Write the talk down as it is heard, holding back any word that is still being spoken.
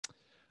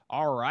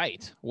All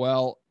right.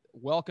 Well,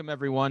 welcome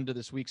everyone to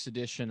this week's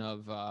edition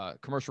of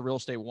Commercial Real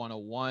Estate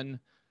 101.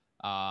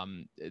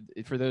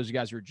 For those of you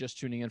guys who are just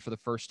tuning in for the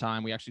first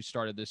time, we actually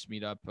started this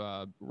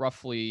meetup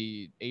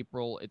roughly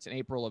April. It's in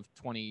April of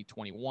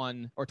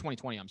 2021 or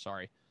 2020. I'm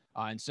sorry.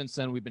 And since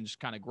then, we've been just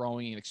kind of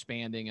growing and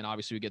expanding. And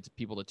obviously, we get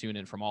people to tune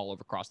in from all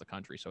over across the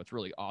country. So it's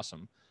really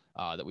awesome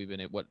that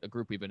what a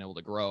group we've been able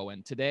to grow.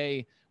 And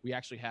today, we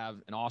actually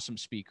have an awesome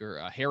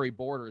speaker, Harry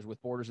Borders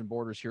with Borders and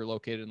Borders here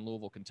located in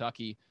Louisville,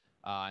 Kentucky.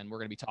 And we're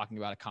going to be talking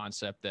about a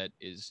concept that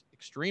is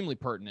extremely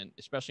pertinent,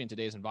 especially in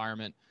today's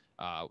environment.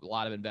 A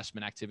lot of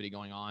investment activity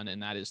going on,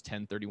 and that is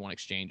 1031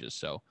 exchanges.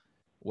 So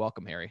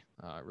welcome, Harry.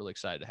 Really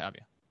excited to have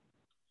you.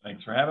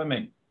 Thanks for having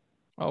me.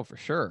 Oh, for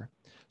sure.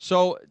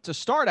 So to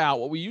start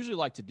out, what we usually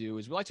like to do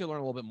is we like to learn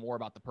a little bit more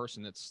about the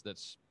person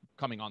that's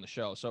coming on the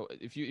show. So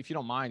if you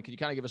don't mind, could you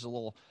kind of give us a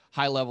little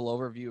high-level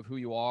overview of who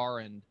you are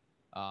and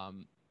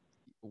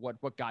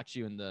what got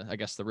you in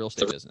the real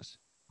estate business?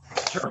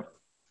 Sure.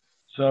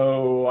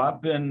 So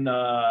I've been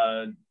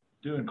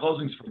doing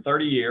closings for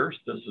 30 years.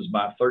 This is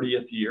my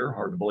 30th year,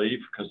 hard to believe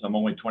because I'm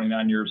only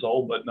 29 years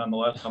old, but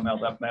nonetheless, somehow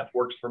that math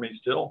works for me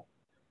still.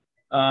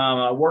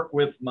 I work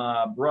with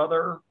my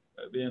brother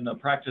in a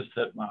practice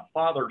that my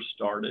father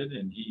started,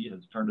 and he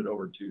has turned it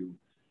over to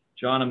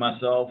John and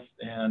myself.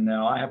 And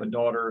now I have a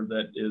daughter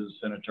that is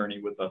an attorney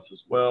with us as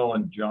well.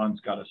 And John's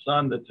got a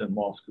son that's in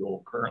law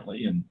school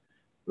currently and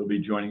will be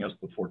joining us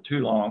before too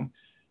long.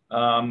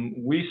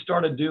 We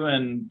started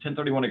doing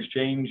 1031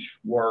 exchange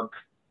work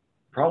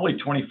probably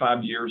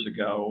 25 years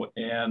ago,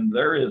 and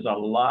there is a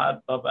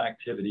lot of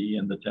activity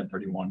in the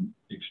 1031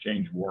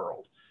 exchange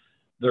world.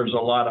 There's a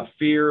lot of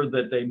fear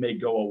that they may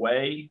go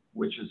away,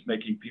 which is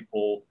making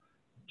people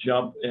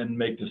jump and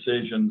make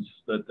decisions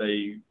that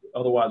they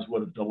otherwise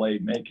would have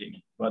delayed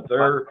making. But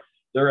they're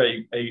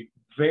a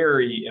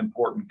very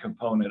important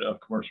component of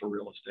commercial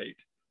real estate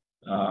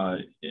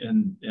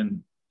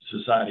in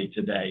society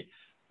today.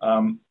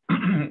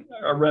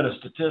 I read a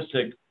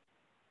statistic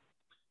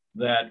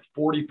that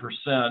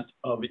 40%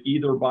 of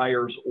either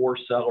buyers or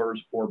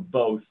sellers or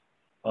both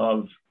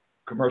of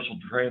commercial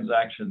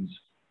transactions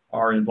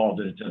are involved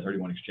in a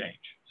 1031 exchange.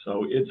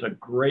 So it's a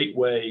great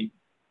way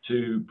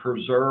to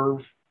preserve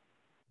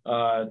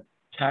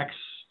tax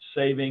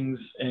savings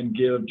and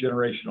give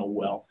generational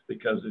wealth,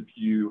 because if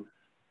you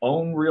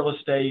own real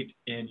estate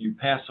and you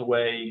pass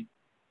away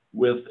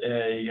with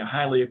a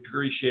highly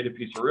appreciated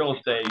piece of real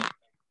estate,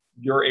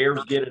 your heirs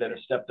get it at a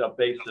stepped up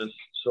basis,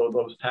 so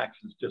those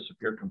taxes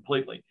disappear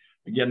completely.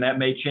 Again, that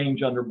may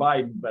change under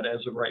Biden, but as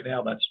of right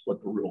now, that's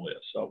what the rule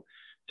is. So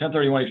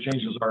 1031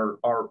 exchanges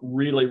are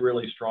really,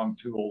 really strong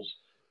tools,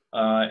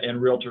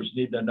 and realtors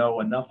need to know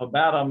enough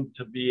about them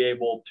to be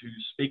able to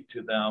speak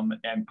to them,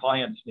 and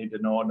clients need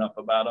to know enough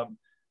about them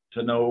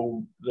to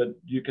know that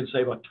you can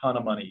save a ton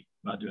of money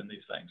by doing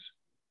these things.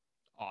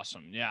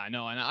 Awesome. Yeah, I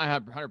know. And I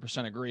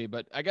 100% agree.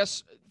 But I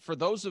guess for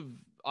those of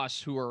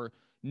us who are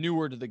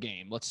newer to the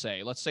game, let's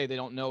say they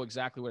don't know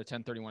exactly what a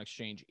 1031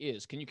 exchange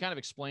is. Can you kind of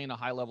explain a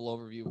high-level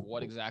overview of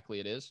what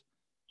exactly it is?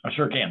 I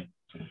sure can.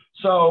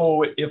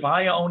 So if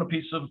I own a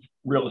piece of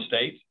real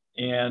estate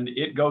and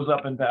it goes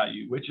up in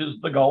value, which is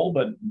the goal,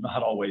 but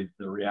not always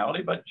the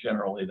reality, but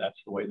generally that's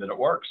the way that it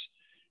works.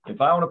 If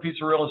I own a piece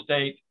of real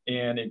estate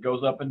and it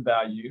goes up in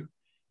value,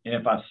 and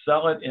if I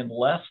sell it in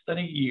less than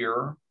a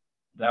year,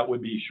 that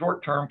would be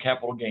short-term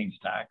capital gains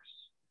tax.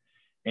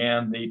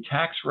 And the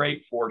tax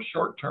rate for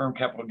short-term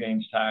capital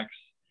gains tax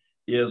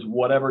is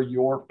whatever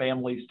your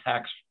family's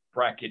tax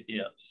bracket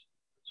is.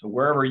 So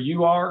wherever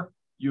you are,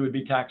 you would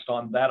be taxed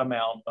on that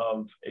amount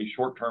of a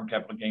short-term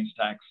capital gains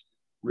tax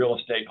real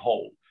estate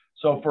hold.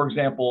 So for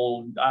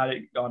example,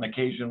 I, on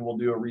occasion, will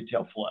do a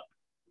retail flip.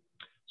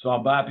 So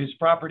I'll buy a piece of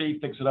property,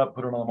 fix it up,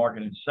 put it on the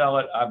market and sell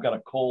it. I've got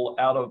to cull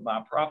out of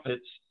my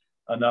profits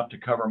enough to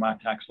cover my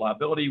tax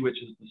liability, which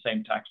is the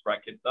same tax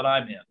bracket that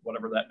I'm in,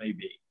 whatever that may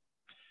be.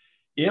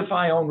 If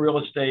I own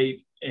real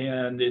estate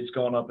and it's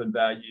gone up in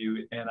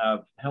value and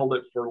I've held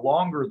it for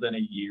longer than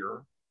a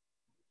year,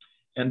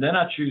 and then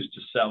I choose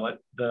to sell it,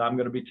 then I'm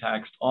going to be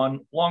taxed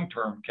on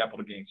long-term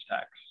capital gains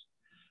tax.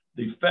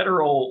 The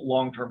federal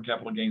long-term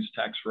capital gains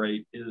tax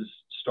rate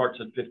starts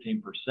at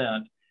 15%.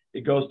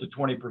 It goes to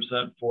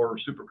 20% for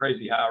super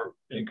crazy high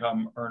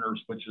income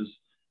earners, which is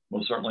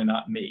most certainly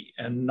not me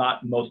and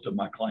not most of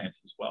my clients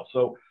as well.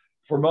 So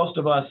for most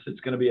of us, it's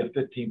going to be a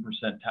 15%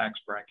 tax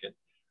bracket.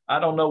 I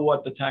don't know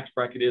what the tax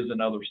bracket is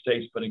in other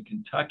states, but in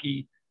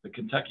Kentucky, the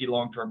Kentucky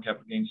long-term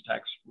capital gains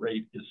tax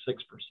rate is 6%.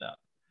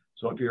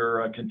 So if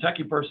you're a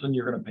Kentucky person,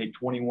 you're going to pay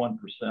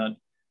 21%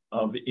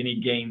 of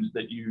any gains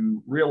that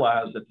you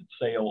realize at the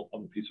sale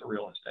of a piece of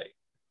real estate.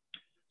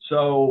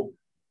 So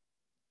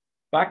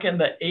back in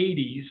the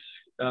 80s,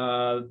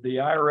 the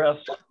IRS,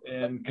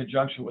 in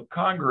conjunction with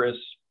Congress,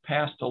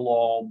 passed a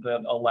law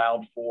that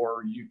allowed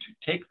for you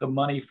to take the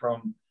money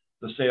from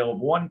the sale of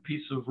one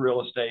piece of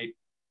real estate,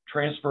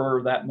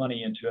 transfer that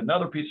money into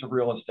another piece of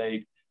real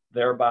estate,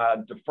 thereby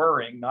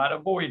deferring, not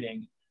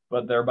avoiding,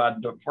 but thereby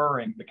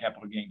deferring the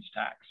capital gains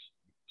tax.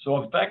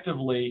 So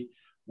effectively,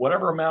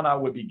 whatever amount I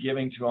would be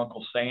giving to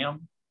Uncle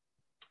Sam,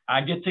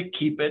 I get to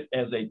keep it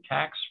as a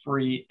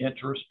tax-free,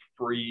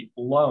 interest-free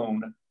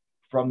loan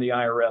from the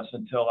IRS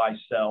until I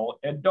sell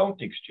and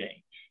don't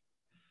exchange.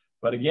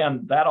 But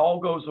again, that all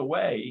goes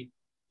away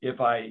if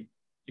I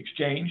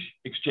exchange,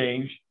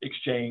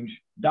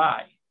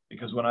 die.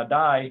 Because when I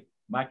die,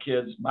 my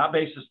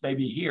basis may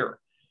be here.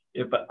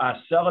 If I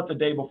sell it the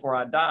day before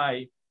I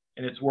die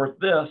and it's worth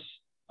this,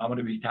 I'm going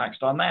to be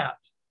taxed on that.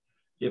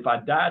 If I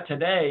die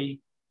today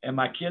and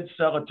my kids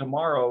sell it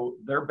tomorrow,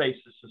 their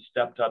basis has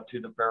stepped up to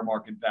the fair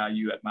market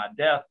value at my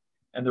death,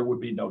 and there would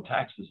be no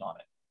taxes on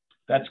it.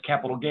 That's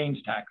capital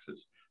gains taxes.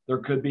 There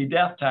could be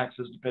death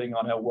taxes depending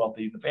on how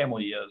wealthy the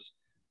family is.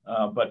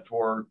 But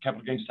for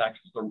capital gains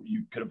taxes,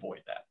 you could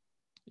avoid that.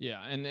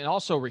 Yeah, and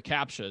also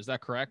recapture, is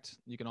that correct?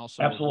 You can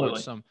also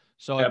absolutely some.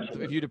 So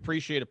if you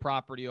depreciate a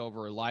property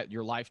over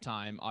your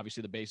lifetime,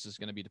 obviously the basis is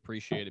going to be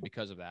depreciated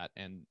because of that,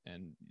 and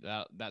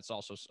that's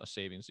also a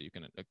savings that you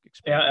can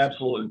experience. Yeah,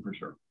 absolutely, for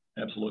sure.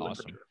 Absolutely.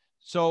 Awesome. For sure.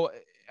 So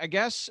I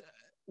guess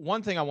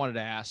one thing I wanted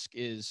to ask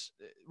is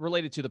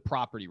related to the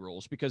property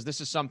rules, because this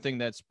is something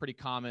that's pretty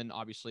common,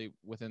 obviously,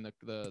 within the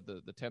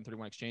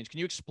 1031 exchange. Can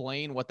you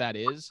explain what that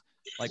is?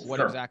 Like, what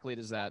exactly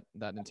does that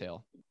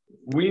entail?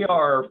 We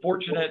are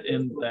fortunate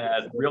in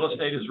that real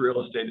estate is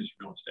real estate is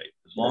real estate.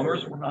 As long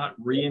as we're not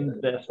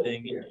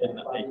reinvesting in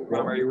a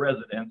primary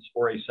residence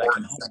or a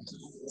second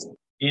home,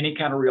 any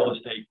kind of real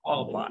estate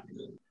qualifies.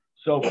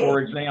 So,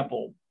 for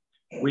example,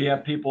 we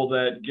have people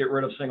that get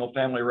rid of single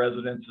family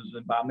residences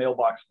and buy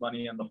mailbox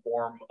money in the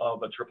form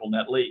of a triple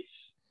net lease.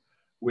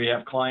 We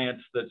have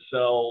clients that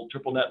sell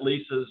triple net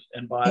leases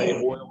and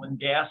buy oil and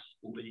gas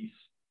lease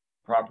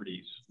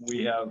properties.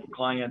 We have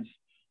clients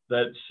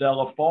that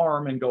sell a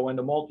farm and go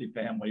into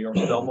multifamily, or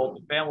sell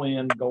multifamily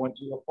and go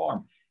into a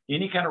farm.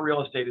 Any kind of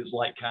real estate is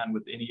like kind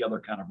with any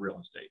other kind of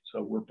real estate.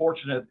 So we're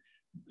fortunate,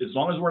 as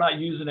long as we're not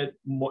using it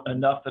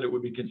enough that it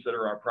would be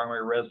considered our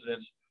primary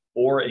residence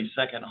or a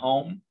second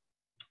home,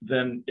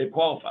 then it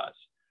qualifies.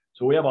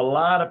 So we have a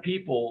lot of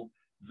people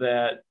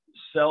that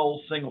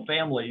sell single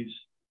families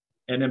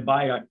and then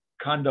buy a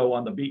condo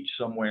on the beach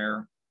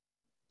somewhere,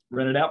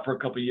 rent it out for a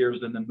couple of years,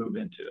 and then move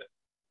into it.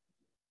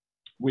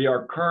 We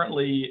are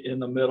currently in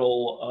the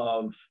middle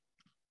of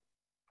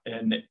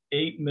an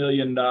 $8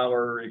 million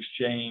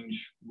exchange.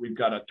 We've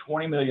got a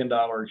 $20 million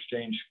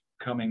exchange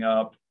coming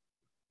up.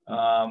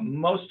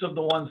 Most of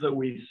the ones that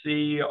we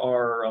see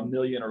are $1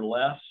 million or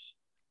less,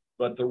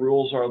 but the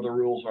rules are the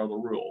rules are the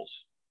rules.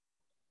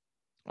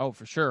 Oh,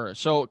 for sure.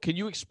 So can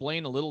you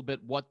explain a little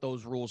bit what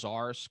those rules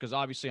are? Because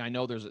obviously I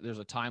know there's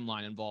a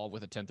timeline involved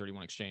with a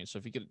 1031 exchange. So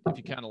if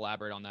you can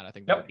elaborate on that, I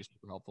think that would be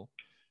super helpful.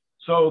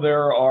 So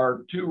there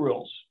are two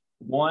rules.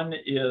 One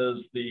is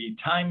the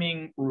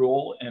timing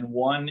rule and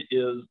one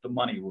is the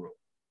money rule.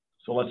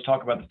 So let's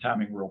talk about the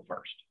timing rule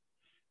first.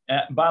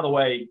 By the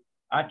way,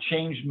 I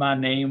changed my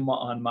name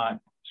on my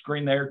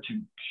screen there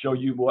to show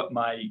you what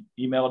my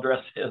email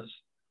address is.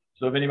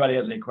 So if anybody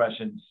has any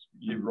questions,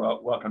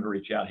 you're welcome to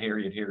reach out,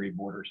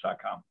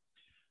 harry@harryborders.com.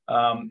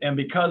 And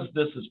because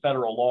this is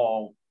federal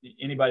law,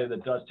 anybody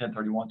that does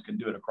 1031s can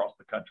do it across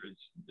the country.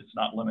 It's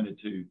not limited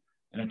to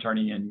an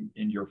attorney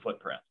in your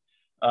footprint.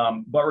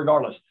 But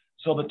regardless,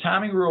 so the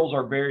timing rules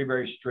are very,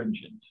 very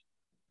stringent.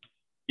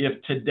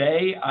 If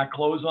today I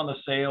close on the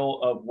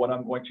sale of what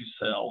I'm going to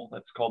sell,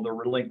 that's called the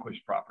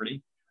relinquished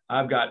property,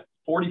 I've got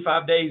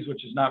 45 days,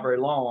 which is not very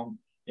long,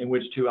 in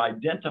which to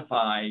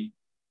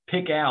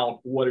pick out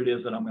what it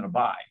is that I'm going to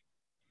buy.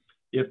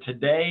 If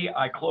today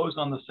I close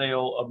on the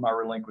sale of my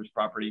relinquished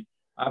property,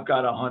 I've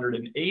got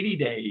 180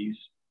 days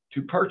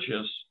to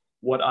purchase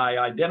what I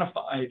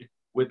identified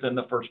within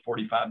the first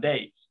 45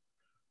 days.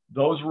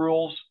 Those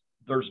rules,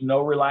 there's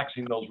no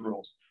relaxing those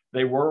rules.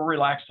 They were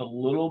relaxed a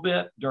little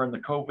bit during the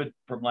COVID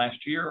from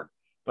last year,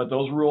 but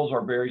those rules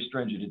are very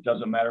stringent. It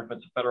doesn't matter if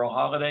it's a federal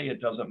holiday. It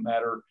doesn't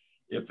matter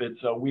if it's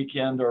a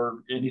weekend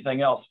or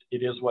anything else.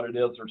 It is what it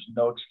is. There's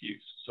no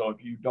excuse. So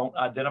if you don't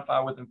identify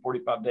within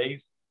 45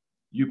 days,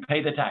 you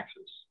pay the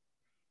taxes.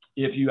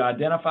 If you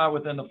identify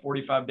within the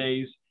 45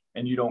 days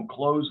and you don't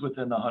close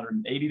within the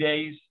 180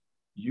 days,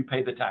 you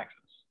pay the taxes.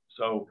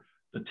 So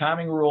the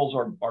timing rules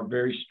are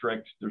very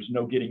strict. There's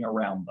no getting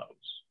around those.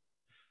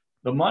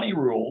 The money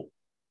rule,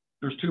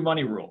 there's two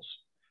money rules.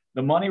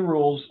 The money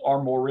rules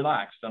are more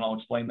relaxed, and I'll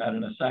explain that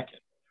in a second.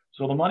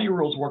 So the money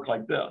rules work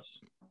like this.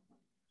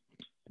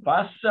 If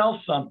I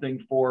sell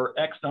something for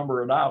X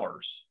number of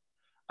dollars,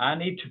 I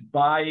need to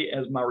buy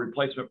as my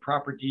replacement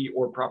property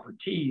or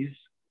properties,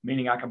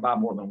 meaning I can buy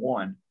more than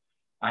one.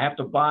 I have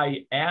to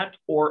buy at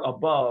or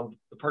above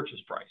the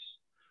purchase price.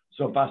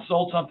 So if I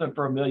sold something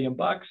for $1 million,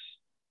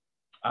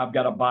 I've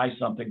got to buy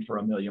something for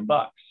 $1 million.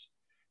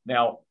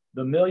 Now,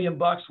 the $1 million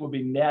will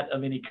be net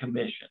of any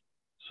commission.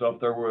 So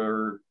if there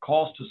were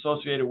costs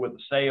associated with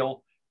the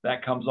sale,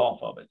 that comes off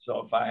of it.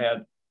 So if I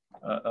had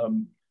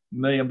 $1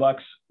 million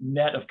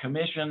net of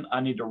commission,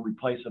 I need to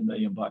replace $1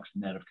 million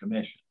net of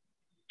commission.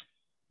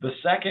 The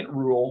second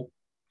rule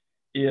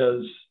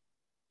is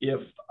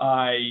if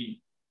I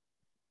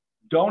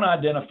don't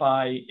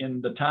identify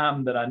in the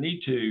time that I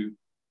need to,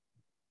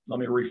 let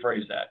me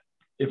rephrase that.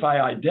 If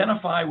I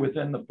identify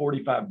within the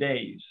 45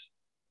 days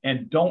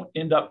and don't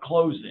end up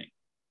closing,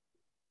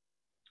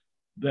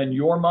 then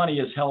your money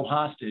is held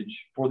hostage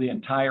for the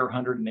entire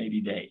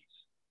 180 days.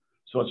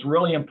 So it's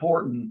really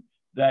important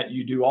that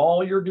you do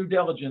all your due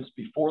diligence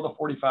before the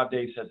 45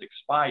 days has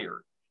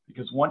expired,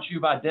 because once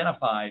you've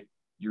identified,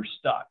 you're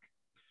stuck.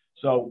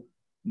 So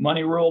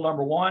money rule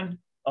number one,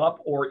 up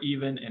or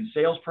even in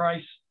sales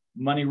price.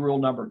 Money rule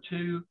number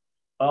two,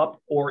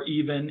 up or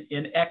even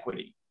in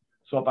equity.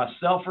 So if I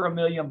sell for $1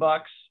 million,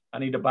 I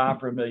need to buy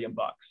for $1 million.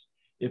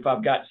 If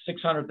I've got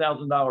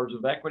 $600,000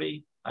 of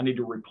equity, I need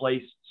to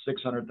replace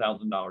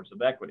 $600,000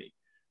 of equity.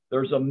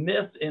 There's a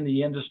myth in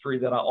the industry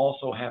that I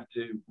also have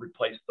to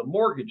replace the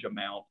mortgage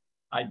amount.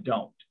 I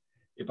don't.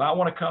 If I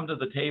want to come to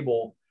the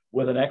table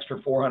with an extra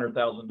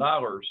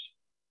 $400,000,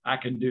 I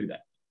can do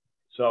that.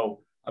 So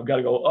I've got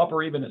to go up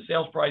or even in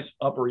sales price,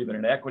 up or even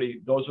in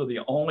equity. Those are the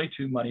only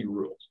two money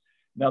rules.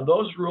 Now,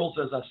 those rules,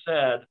 as I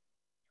said,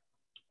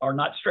 are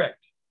not strict.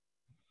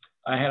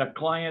 I had a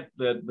client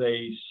that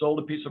they sold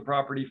a piece of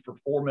property for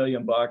 $4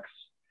 million.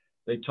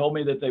 They told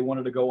me that they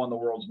wanted to go on the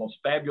world's most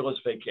fabulous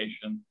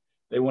vacation.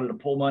 They wanted to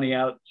pull money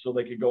out so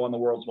they could go on the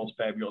world's most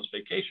fabulous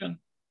vacation.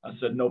 I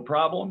said, no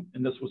problem.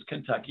 And this was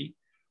Kentucky.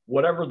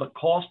 Whatever the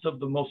cost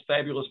of the most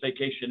fabulous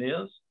vacation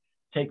is,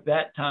 take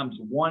that times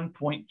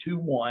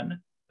 1.21.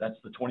 That's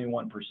the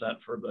 21%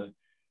 for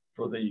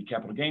the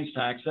capital gains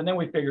tax. And then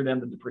we figured in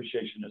the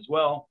depreciation as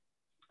well.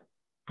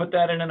 Put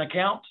that in an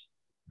account,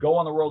 go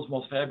on the world's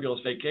most fabulous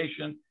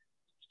vacation,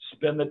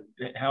 spend it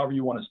however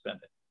you want to spend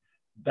it.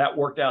 That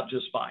worked out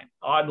just fine.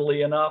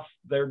 Oddly enough,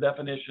 their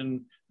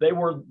definition, they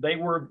were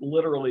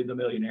literally the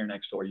millionaire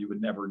next door. You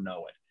would never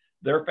know it.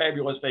 Their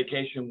fabulous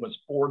vacation was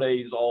 4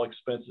 days, all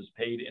expenses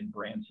paid in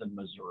Branson,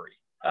 Missouri.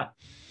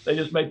 They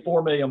just made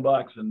 $4 million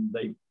and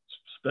they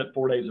spent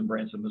 4 days in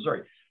Branson,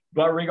 Missouri.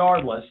 But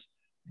regardless,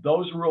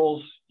 those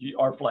rules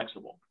are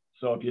flexible.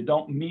 So if you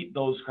don't meet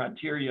those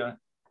criteria,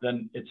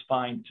 then it's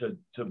fine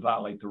to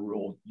violate the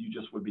rule. You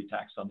just would be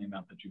taxed on the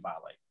amount that you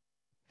violate.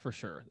 For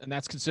sure. And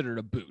that's considered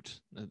a boot.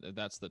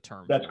 That's the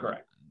term. That's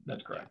correct.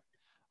 That's correct.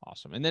 Yeah.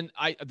 Awesome. And then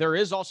there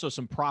is also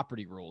some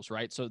property rules,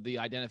 right? So the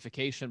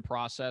identification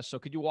process. So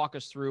could you walk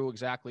us through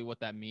exactly what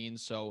that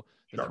means? So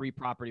the Sure. 3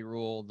 property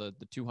rule, the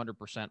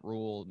 200%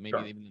 rule, maybe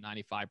Sure. even the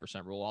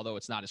 95% rule, although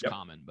it's not as Yep.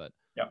 common, but.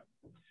 Yep.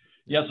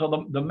 Yeah.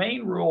 So the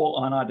main rule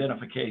on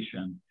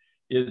identification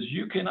is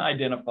you can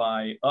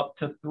identify up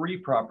to 3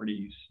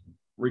 properties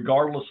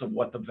regardless of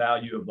what the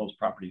value of those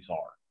properties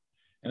are.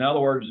 In other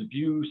words, if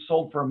you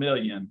sold for $1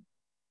 million,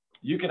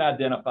 you can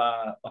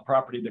identify a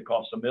property that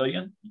costs $1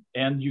 million,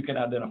 and you can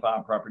identify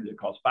a property that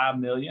costs $5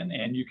 million,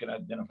 and you can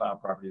identify a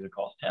property that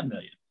costs $10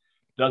 million.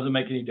 Doesn't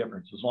make any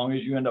difference. As long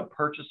as you end up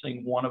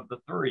purchasing one of the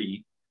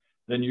 3,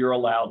 then you're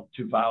allowed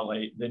to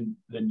violate, then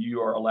you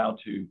are allowed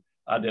to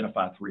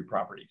identify 3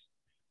 properties.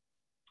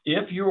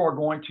 If you are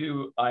going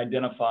to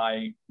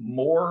identify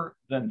more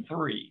than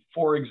 3,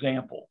 for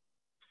example,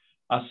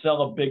 I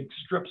sell a big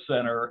strip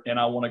center and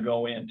I want to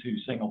go into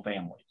single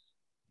families.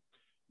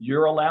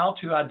 You're allowed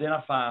to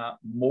identify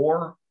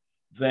more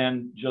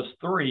than just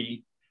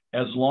 3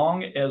 as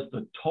long as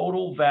the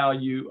total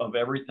value of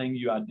everything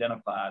you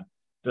identified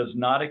does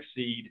not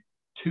exceed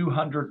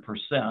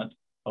 200%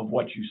 of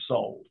what you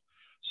sold.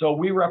 So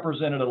we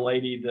represented a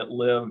lady that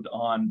lived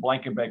on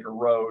Blankenbaker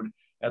Road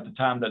at the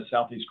time that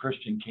Southeast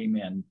Christian came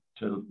in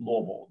to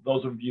Louisville.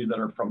 Those of you that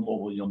are from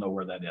Louisville, you'll know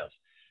where that is.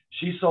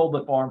 She sold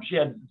the farm. She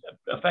had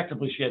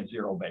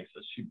 0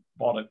 basis. She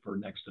bought it for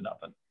next to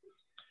nothing.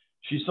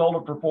 She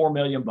sold it for $4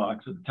 million.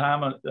 At the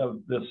time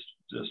of this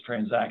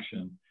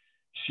transaction,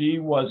 she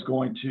was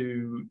going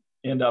to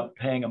end up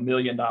paying $1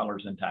 million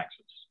in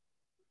taxes.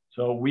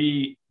 So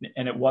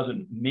and it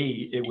wasn't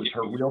me, it was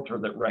her realtor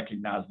that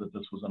recognized that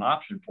this was an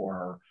option for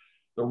her.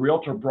 The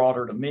realtor brought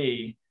her to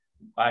me.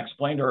 I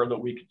explained to her that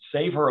we could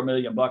save her $1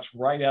 million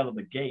right out of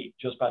the gate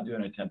just by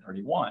doing a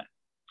 1031.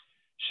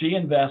 She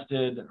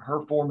invested her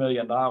 $4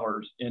 million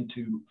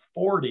into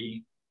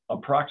 40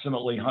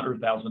 approximately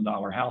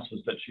 $100,000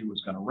 houses that she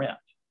was going to rent.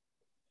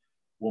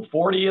 Well,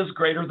 40 is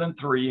greater than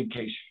 3 in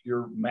case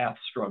you're math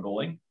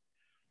struggling.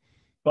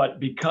 But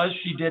because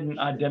she didn't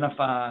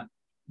identify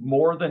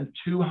more than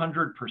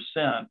 200%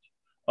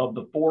 of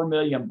the $4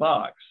 million,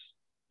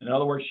 in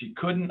other words, she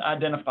couldn't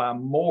identify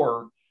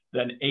more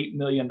than $8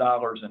 million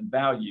in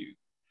value.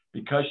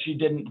 Because she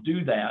didn't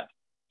do that,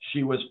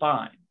 she was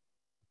fined.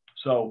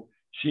 So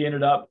she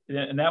ended up,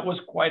 and that was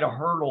quite a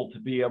hurdle to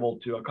be able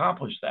to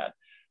accomplish that.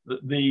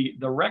 The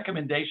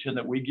recommendation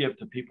that we give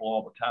to people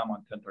all the time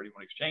on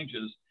 1031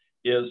 exchanges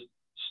is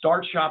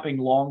start shopping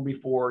long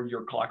before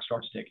your clock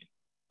starts ticking.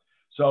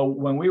 So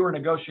when we were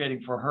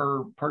negotiating for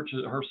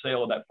her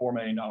sale of that $4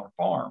 million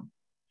farm,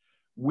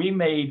 we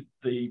made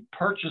the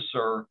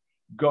purchaser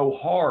go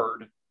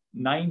hard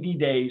 90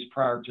 days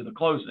prior to the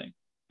closing.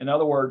 In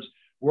other words,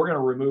 we're going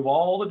to remove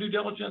all the due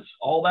diligence,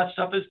 all that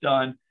stuff is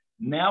done.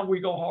 Now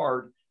we go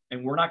hard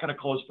and we're not going to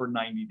close for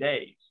 90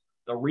 days.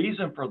 The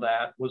reason for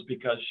that was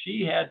because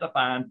she had to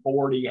find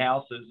 40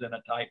 houses in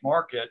a tight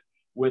market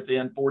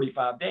within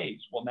 45 days.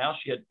 Well, now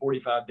she had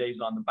 45 days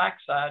on the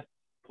backside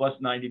plus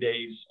 90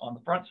 days on the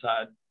front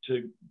side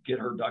to get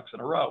her ducks in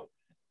a row.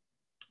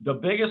 The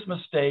biggest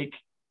mistake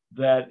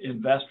that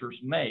investors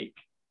make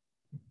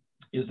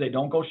is they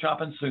don't go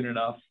shopping soon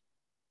enough,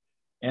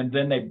 and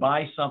then they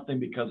buy something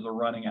because they're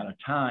running out of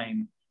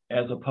time,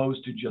 as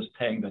opposed to just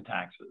paying the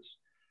taxes.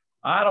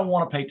 I don't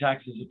want to pay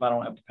taxes if I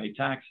don't have to pay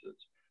taxes.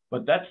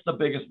 But that's the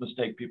biggest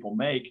mistake people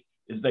make,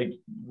 is they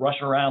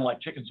rush around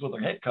like chickens with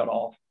their head cut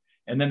off,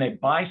 and then they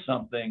buy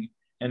something,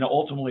 and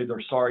ultimately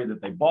they're sorry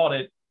that they bought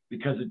it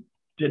because it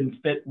didn't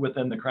fit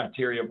within the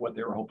criteria of what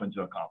they were hoping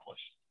to accomplish.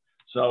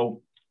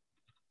 So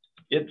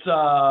it's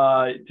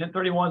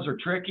 1031s are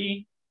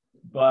tricky,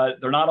 but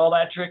they're not all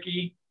that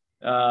tricky.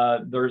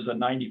 There's a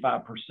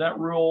 95%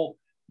 rule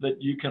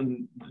that you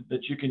can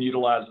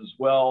utilize as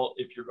well.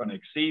 If you're going to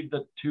exceed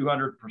the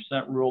 200%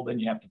 rule, then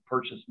you have to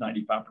purchase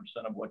 95%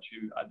 of what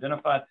you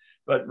identified.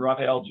 But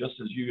Raphael, just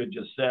as you had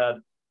just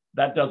said,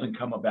 that doesn't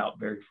come about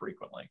very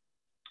frequently.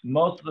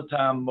 Most of the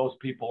time, most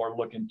people are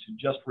looking to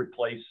just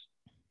replace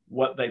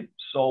what they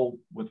sold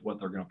with what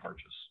they're going to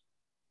purchase.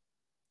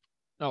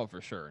 No,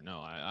 for sure. No,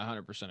 I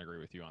 100% agree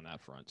with you on that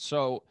front.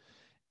 So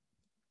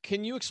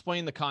can you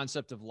explain the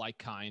concept of like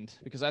kind?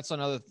 Because that's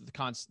another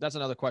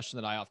question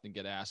that I often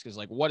get asked, is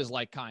like, what is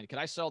like kind? Can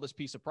I sell this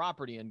piece of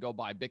property and go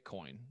buy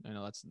Bitcoin? I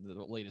know that's the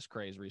latest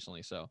craze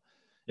recently. So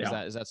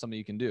yeah. Is that something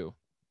you can do?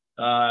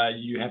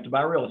 You have to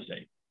buy real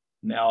estate.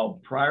 Now,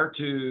 prior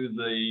to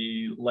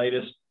the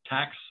latest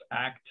tax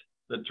act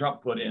that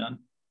Trump put in,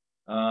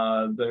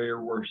 there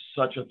were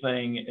such a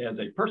thing as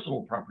a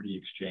personal property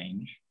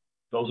exchange.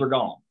 Those are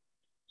gone.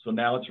 So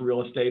now it's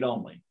real estate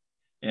only.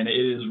 And it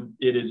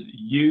is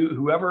you,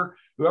 whoever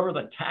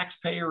the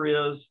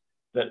taxpayer is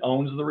that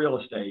owns the real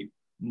estate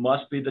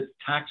must be the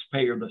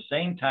taxpayer, the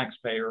same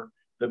taxpayer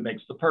that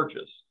makes the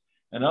purchase.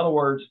 In other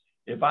words,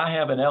 if I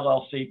have an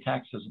LLC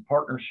taxed as a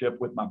partnership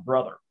with my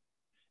brother,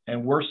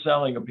 and we're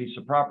selling a piece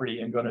of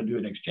property and going to do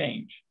an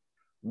exchange,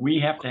 we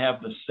have to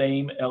have the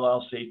same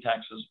LLC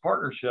taxed as a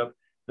partnership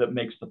that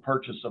makes the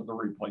purchase of the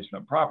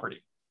replacement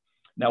property.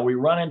 Now, we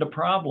run into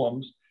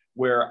problems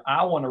where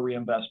I want to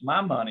reinvest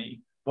my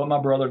money, but my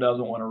brother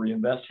doesn't want to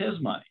reinvest his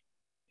money.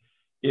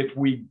 If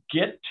we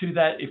get to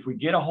that, if we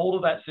get a hold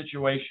of that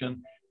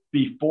situation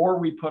before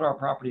we put our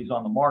properties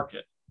on the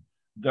market,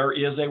 there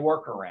is a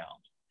workaround.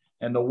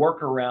 And the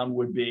workaround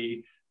would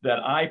be that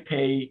I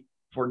pay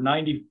for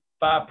 95%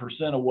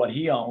 of what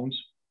he owns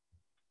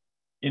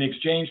in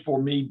exchange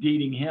for me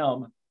deeding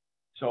him.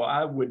 So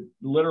I would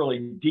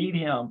literally deed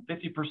him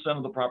 50%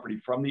 of the property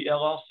from the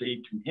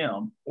LLC to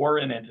him or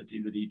an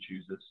entity that he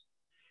chooses,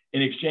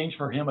 in exchange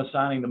for him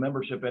assigning the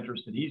membership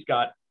interest that he's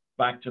got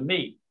back to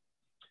me.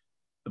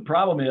 The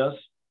problem is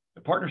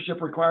the partnership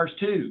requires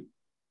two.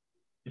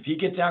 If he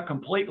gets out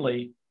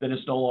completely, then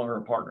it's no longer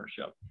a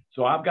partnership.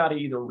 So I've got to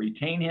either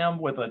retain him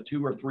with a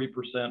 2 or 3%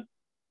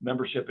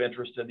 membership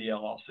interest in the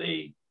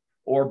LLC,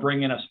 or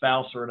bring in a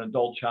spouse or an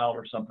adult child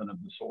or something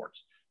of the sorts.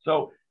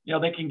 So,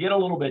 they can get a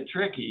little bit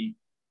tricky,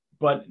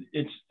 but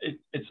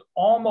it's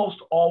almost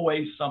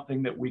always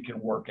something that we can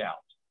work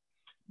out.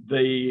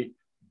 The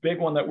big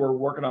one that we're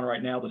working on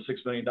right now, the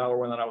 $6 million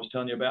one that I was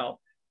telling you about,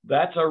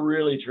 that's a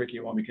really tricky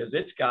one because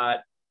it's got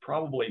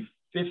probably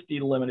 50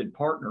 limited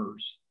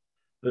partners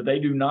that they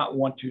do not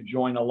want to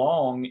join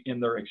along in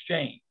their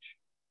exchange.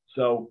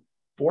 So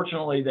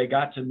fortunately, they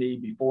got to me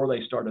before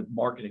they started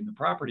marketing the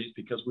properties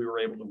because we were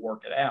able to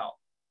work it out.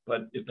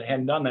 But if they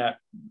hadn't done that,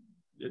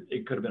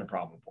 it could have been a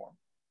problem for them.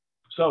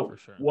 So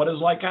sure. What is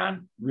like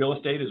kind? Real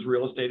estate is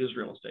real estate is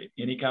real estate.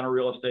 Any kind of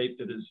real estate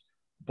that is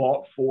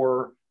bought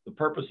for the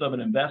purpose of an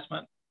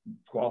investment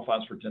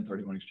qualifies for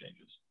 1031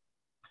 exchanges.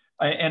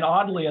 And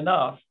oddly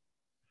enough,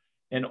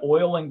 an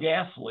oil and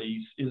gas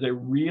lease is a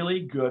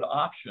really good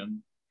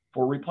option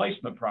for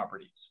replacement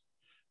properties.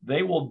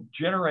 They will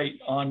generate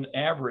on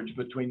average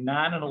between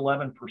 9 and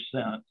 11%,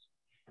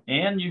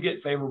 and you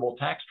get favorable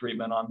tax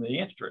treatment on the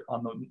interest,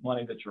 on the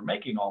money that you're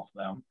making off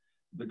them.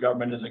 The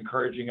government is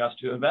encouraging us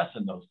to invest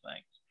in those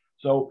things.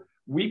 So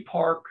we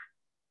park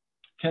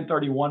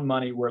 1031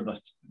 money where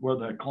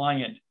the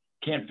client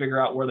can't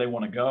figure out where they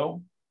want to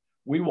go.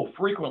 We will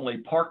frequently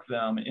park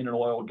them in an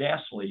oil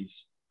gas lease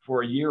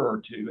for a year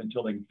or two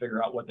until they can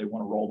figure out what they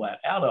want to roll that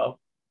out of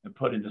and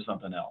put into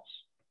something else.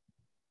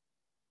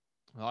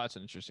 Well, that's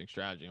an interesting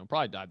strategy. We'll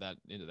probably dive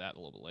into that a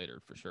little bit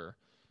later for sure.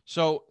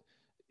 So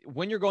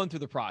when you're going through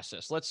the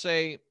process, let's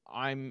say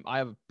I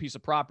have a piece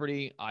of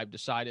property. I've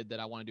decided that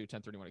I want to do a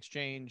 1031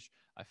 exchange.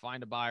 I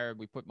find a buyer.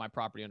 We put my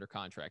property under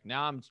contract.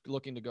 Now I'm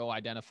looking to go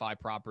identify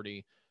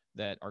property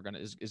that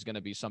is going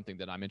to be something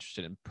that I'm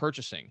interested in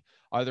purchasing.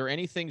 Are there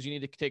any things you need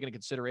to take into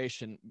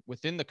consideration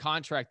within the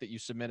contract that you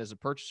submit as a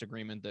purchase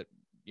agreement that,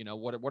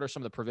 what are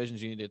some of the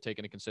provisions you need to take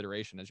into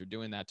consideration as you're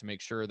doing that to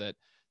make sure that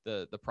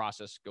the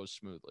process goes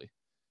smoothly?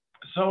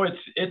 So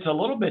it's a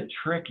little bit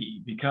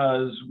tricky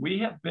because we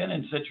have been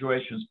in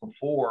situations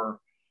before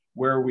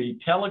where we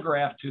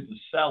telegraph to the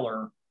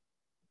seller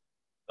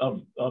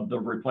of the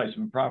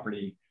replacement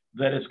property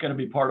that it's going to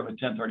be part of a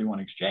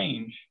 1031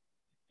 exchange,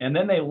 and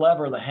then they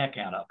lever the heck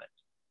out of it.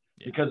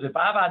 Because if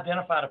I've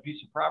identified a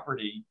piece of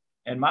property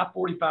and my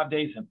 45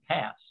 days have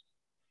passed,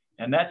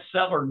 and that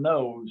seller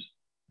knows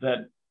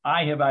that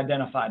I have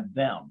identified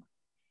them,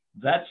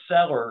 that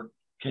seller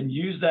can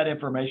use that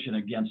information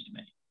against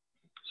me.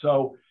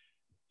 So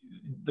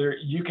there,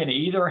 you can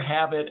either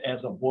have it as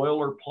a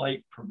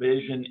boilerplate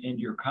provision in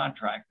your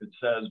contract that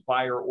says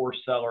buyer or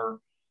seller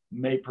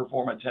may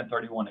perform a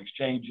 1031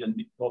 exchange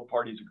and both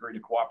parties agree to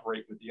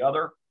cooperate with the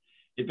other.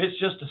 If it's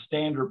just a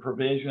standard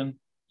provision,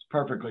 it's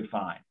perfectly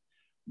fine.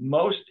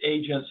 Most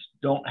agents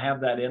don't have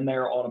that in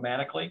there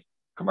automatically.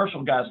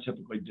 Commercial guys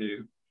typically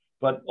do,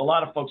 but a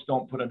lot of folks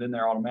don't put it in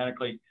there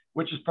automatically,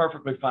 which is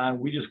perfectly fine.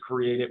 We just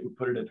create it, we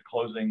put it at the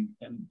closing,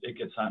 and it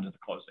gets signed at the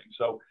closing.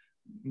 So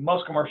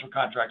most commercial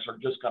contracts are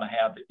just going to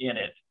have in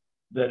it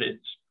that it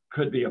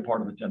could be a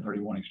part of a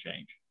 1031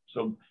 exchange.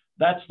 So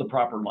that's the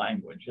proper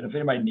language. And if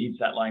anybody needs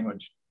that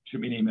language,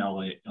 shoot me an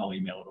email. I'll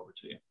email it over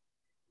to you.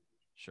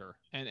 Sure.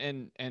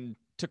 And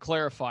to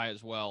clarify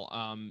as well,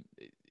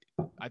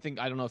 I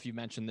don't know if you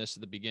mentioned this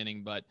at the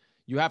beginning, but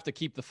you have to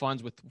keep the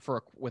funds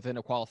within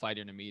a qualified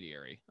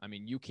intermediary. I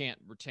mean, you can't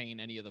retain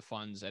any of the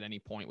funds at any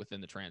point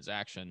within the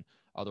transaction.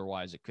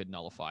 Otherwise, it could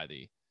nullify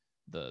the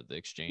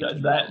exchange.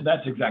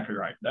 That's exactly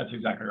right. That's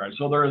exactly right.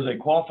 So there is a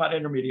qualified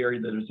intermediary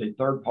that is a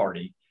third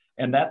party,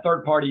 and that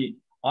third party,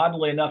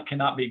 oddly enough,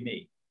 cannot be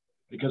me,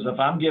 because if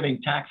I'm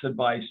giving tax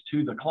advice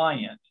to the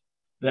client,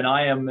 then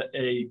I am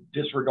a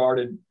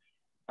disregarded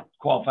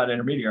qualified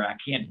intermediary. I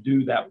can't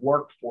do that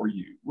work for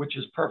you, which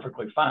is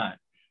perfectly fine.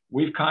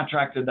 We've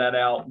contracted that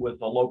out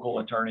with a local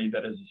attorney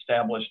that is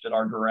established at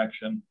our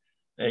direction,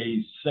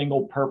 a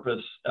single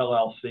purpose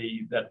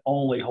LLC that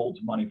only holds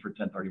money for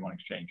 1031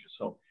 exchanges.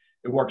 So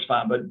it works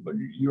fine, but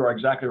you are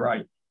exactly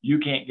right. You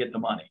can't get the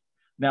money.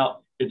 Now,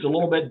 it's a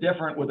little bit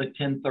different with a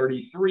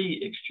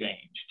 1033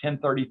 exchange.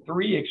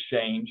 1033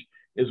 exchange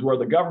is where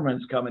the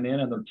government's coming in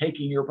and they're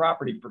taking your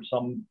property for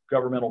some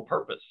governmental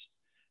purpose.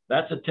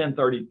 That's a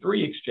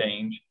 1033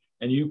 exchange,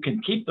 and you can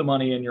keep the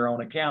money in your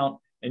own account,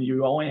 and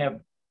you only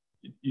have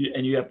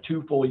you have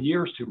 2 full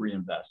years to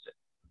reinvest it.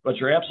 But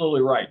you're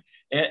absolutely right,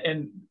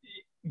 and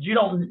you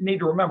don't need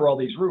to remember all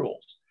these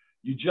rules.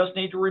 You just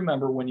need to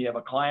remember when you have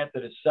a client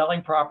that is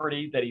selling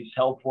property that he's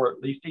held for at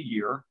least a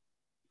year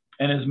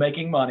and is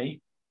making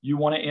money, you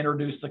want to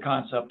introduce the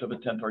concept of a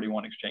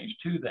 1031 exchange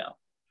to them.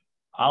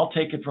 I'll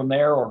take it from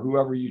there, or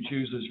whoever you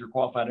choose as your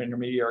qualified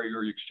intermediary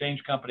or your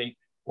exchange company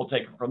will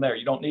take it from there.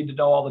 You don't need to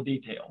know all the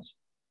details.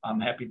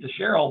 I'm happy to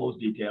share all those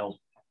details,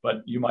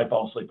 but you might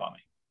fall asleep on me.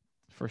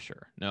 For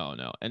sure. No.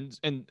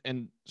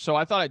 And so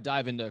I thought I'd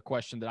dive into a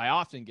question that I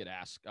often get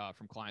asked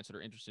from clients that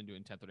are interested in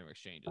doing 1031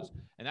 exchanges.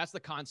 And that's the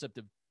concept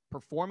of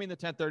performing the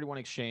 1031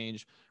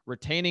 exchange,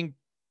 retaining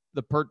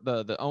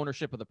the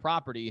ownership of the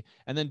property,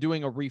 and then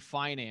doing a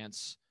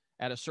refinance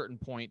at a certain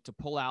point to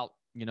pull out,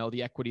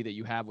 the equity that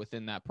you have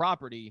within that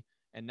property.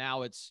 And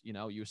now it's,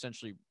 you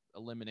essentially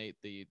eliminate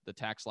the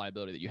tax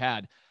liability that you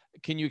had.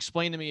 Can you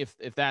explain to me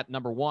if that,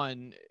 number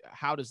one,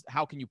 how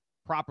can you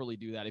properly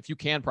do that, if you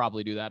can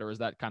properly do that, or is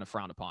that kind of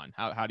frowned upon?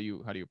 How do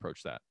you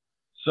approach that?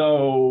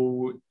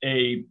 So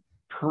a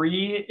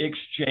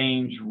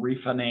pre-exchange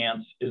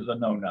refinance is a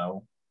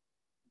no-no.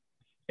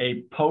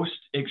 A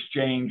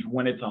post-exchange,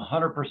 when it's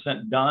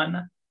 100%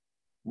 done,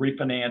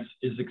 refinance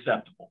is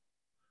acceptable.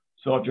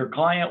 So if your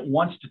client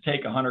wants to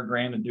take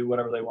 $100,000 and do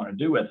whatever they want to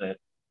do with it,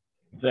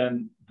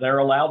 then they're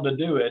allowed to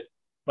do it,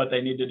 but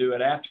they need to do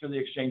it after the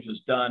exchange is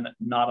done,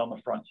 not on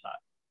the front side.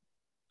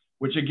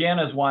 Which again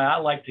is why I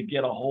like to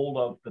get a hold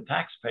of the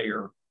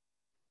taxpayer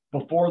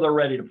before they're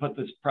ready to put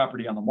this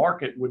property on the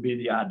market would be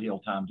the ideal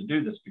time to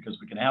do this, because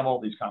we can have all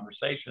these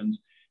conversations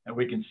and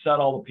we can set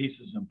all the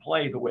pieces in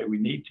play the way we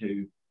need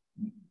to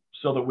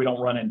so that we don't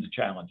run into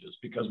challenges,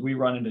 because we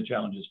run into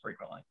challenges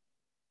frequently.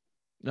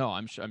 No,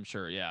 I'm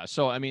sure. Yeah.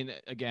 So, I mean,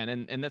 again,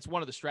 and that's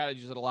one of the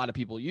strategies that a lot of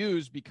people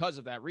use because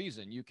of that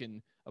reason. You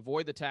can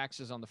avoid the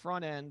taxes on the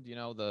front end,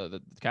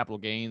 the capital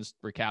gains,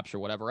 recapture,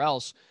 whatever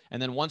else.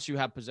 And then once you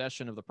have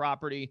possession of the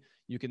property,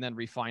 you can then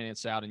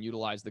refinance out and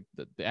utilize the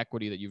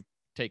equity that you've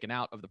taken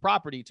out of the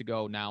property to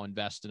go now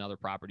invest in other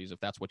properties if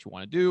that's what you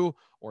want to do,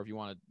 or if you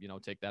want to,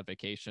 take that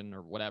vacation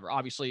or whatever.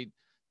 Obviously,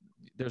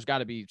 there's got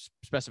to be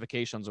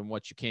specifications on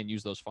what you can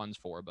use those funds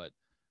for, but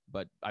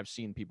I've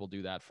seen people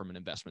do that from an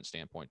investment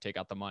standpoint, take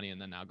out the money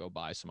and then now go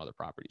buy some other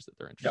properties that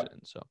they're interested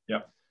in. So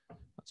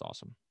that's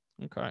awesome.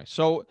 Okay.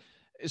 So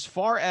as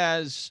far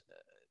as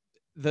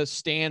the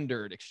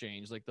standard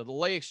exchange, like the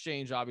delay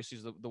exchange, obviously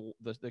is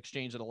the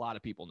exchange that a lot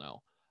of people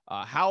know.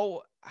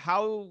 How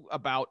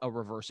about a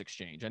reverse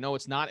exchange? I know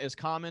it's not as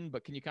common,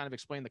 but can you kind of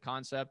explain the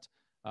concept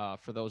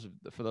for those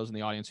in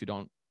the audience who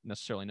don't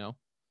necessarily know?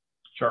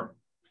 Sure.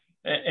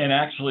 And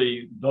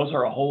actually, those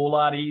are a whole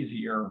lot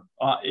easier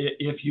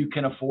if you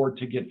can afford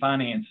to get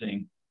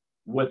financing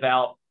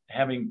without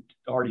having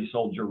already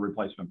sold your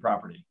replacement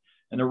property.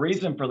 And the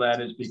reason for that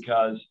is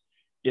because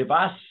if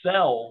I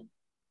sell,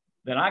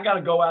 then I got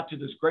to go out to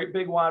this great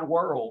big wide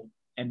world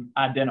and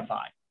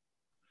identify.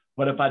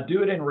 But if I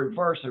do it in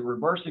reverse, a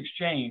reverse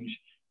exchange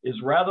is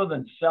rather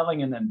than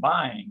selling and then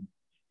buying,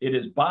 it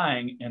is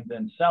buying and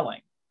then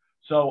selling.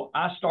 So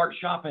I start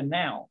shopping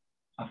now.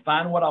 I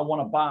find what I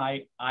want to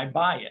buy. I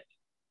buy it.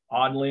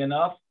 Oddly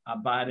enough, I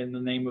buy it in the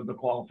name of the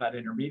qualified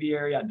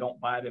intermediary. I don't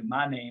buy it in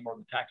my name or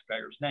the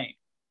taxpayer's name.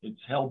 It's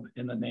held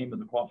in the name of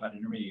the qualified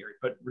intermediary,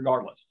 but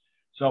regardless.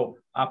 So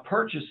I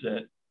purchase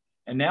it,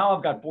 and now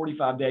I've got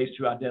 45 days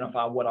to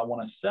identify what I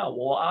want to sell.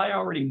 Well, I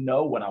already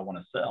know what I want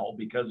to sell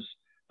because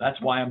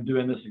that's why I'm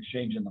doing this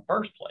exchange in the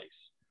first place.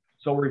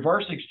 So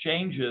reverse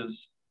exchanges,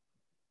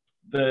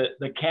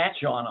 the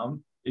catch on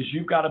them is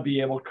you've got to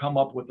be able to come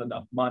up with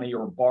enough money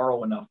or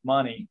borrow enough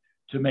money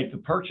to make the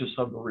purchase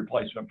of the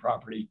replacement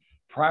property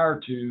prior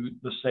to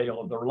the sale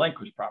of the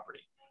relinquished property.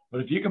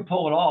 But if you can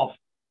pull it off,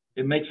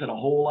 it makes it a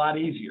whole lot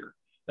easier.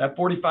 That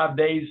 45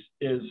 days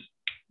is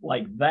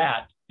like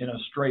that in a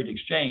straight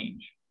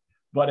exchange,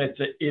 but it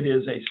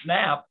is a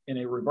snap in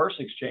a reverse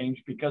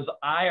exchange because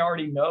I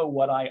already know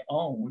what I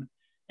own.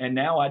 And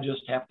now I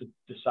just have to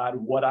decide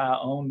what I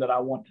own that I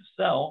want to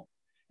sell.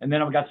 And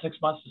then I've got 6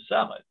 months to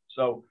sell it.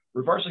 So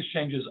reverse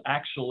exchanges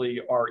actually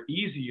are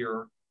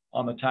easier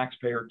on the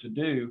taxpayer to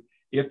do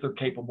if they're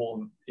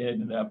capable of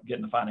ending up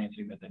getting the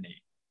financing that they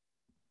need.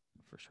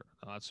 For sure.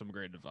 That's some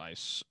great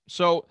advice.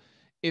 So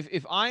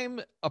if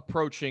I'm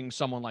approaching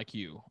someone like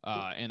you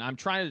and I'm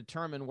trying to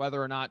determine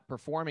whether or not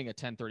performing a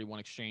 1031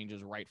 exchange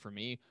is right for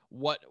me,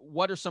 what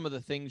are some of the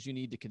things you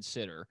need to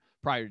consider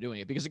prior to doing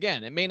it? Because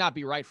again, it may not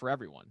be right for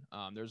everyone.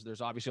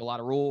 There's obviously a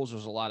lot of rules.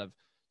 There's a lot of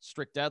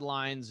strict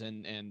deadlines,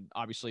 and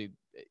obviously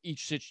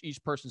each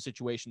person's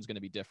situation is going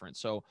to be different.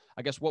 So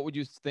I guess what would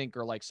you think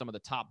are like some of the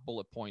top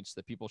bullet points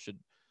that people should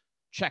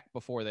check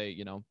before they,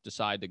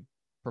 decide to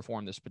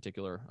perform this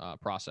particular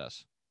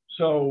process?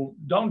 So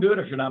don't do it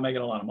if you're not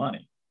making a lot of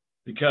money,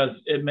 because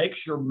it makes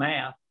your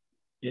math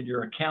in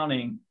your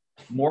accounting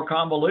more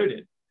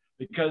convoluted.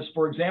 Because,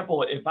 for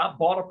example, if I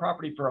bought a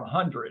property for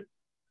 100,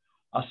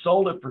 I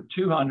sold it for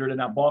 200, and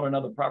I bought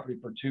another property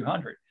for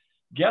 200.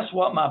 Guess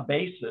what my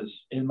basis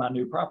in my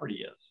new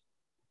property is?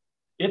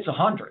 It's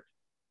 100.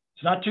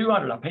 It's not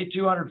 200. I paid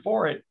 200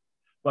 for it,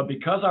 but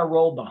because I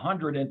rolled the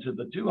 100 into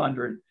the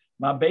 200,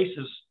 my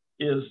basis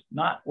is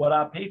not what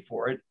I paid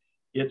for it.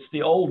 It's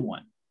the old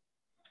one.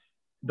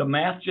 The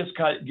math just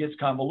gets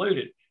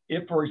convoluted.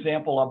 If, for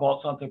example, I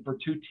bought something for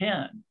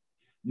 210,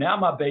 now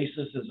my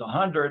basis is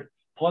 100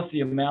 plus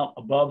the amount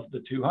above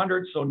the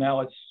 200. So now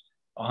it's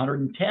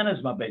 110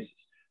 is my basis.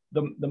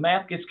 The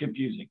math gets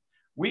confusing.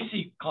 We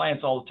see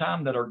clients all the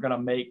time that are going to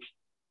make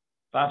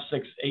 $5,000,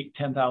 $6,000,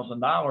 $8,000,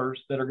 $10,000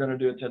 that are going to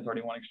do a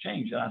 1031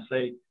 exchange. And I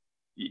say,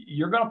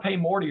 you're going to pay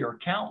more to your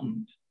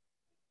accountant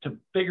to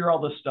figure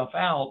all this stuff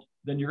out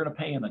than you're going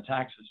to pay in the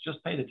taxes.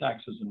 Just pay the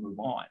taxes and move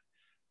on.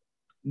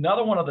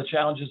 Another one of the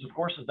challenges, of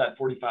course, is that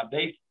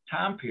 45-day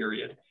time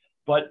period,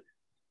 but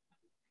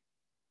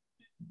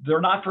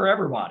they're not for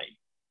everybody,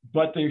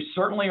 but they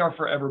certainly are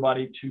for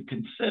everybody to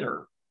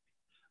consider.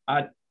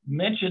 I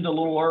mentioned a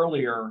little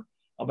earlier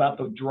about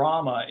the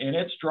drama, and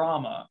it's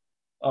drama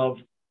of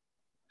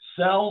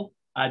sell,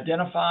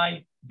 identify,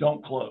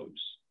 don't close.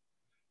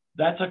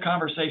 That's a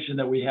conversation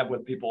that we have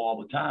with people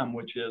all the time,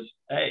 which is,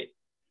 hey,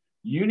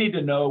 you need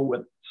to know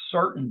with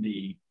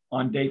certainty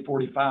on day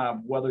 45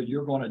 whether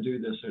you're going to do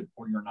this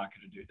or you're not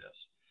going to do this.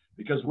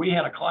 Because we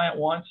had a client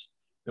once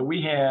that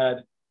we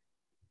had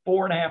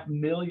 $4.5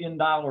 million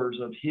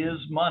of his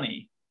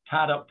money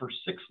tied up for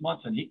 6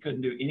 months, and he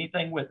couldn't do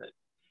anything with it.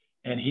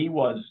 And he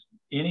was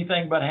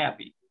anything but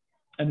happy.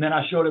 And then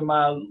I showed him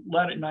my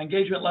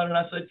engagement letter, and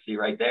I said, see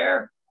right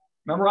there,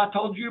 remember I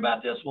told you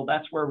about this? Well,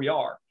 that's where we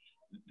are.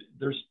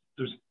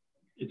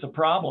 It's a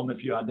problem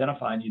if you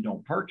identify and you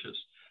don't purchase.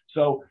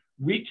 So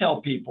we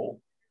tell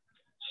people,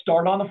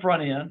 start on the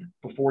front end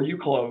before you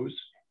close.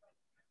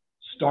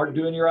 Start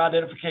doing your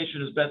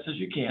identification as best as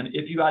you can.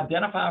 If you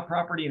identify a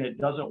property and it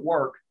doesn't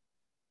work,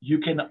 you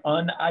can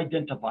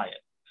unidentify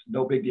it. It's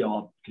no big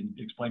deal. I can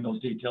explain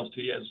those details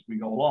to you as we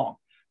go along.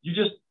 You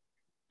just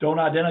don't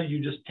identify,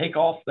 you just take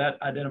off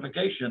that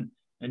identification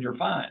and you're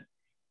fine.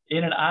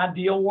 In an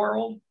ideal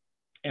world,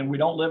 and we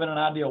don't live in an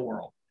ideal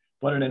world,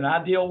 but in an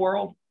ideal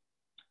world,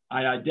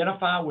 I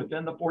identify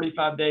within the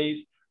 45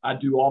 days, I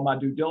do all my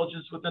due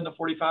diligence within the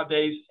 45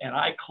 days, and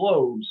I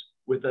close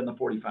within the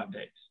 45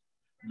 days.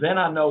 Then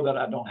I know that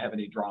I don't have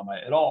any drama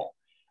at all.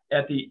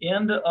 At the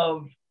end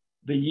of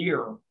the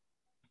year,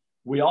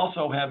 we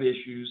also have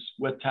issues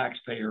with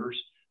taxpayers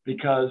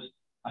because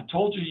I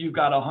told you you've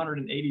got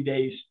 180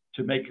 days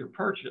to make your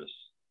purchase.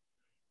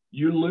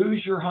 You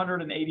lose your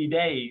 180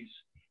 days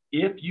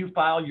if you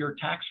file your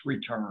tax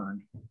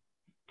return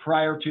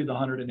prior to the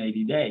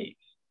 180 days.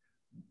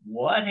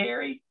 What,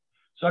 Harry?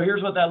 So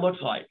here's what that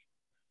looks like.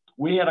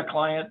 We had a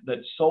client that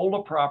sold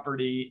a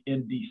property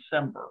in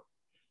December.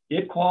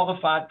 It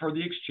qualified for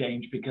the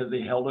exchange because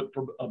they held it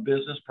for a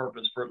business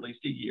purpose for at least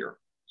a year.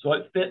 So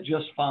it fit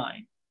just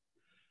fine.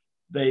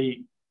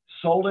 They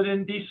sold it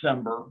in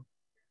December.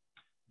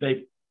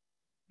 They,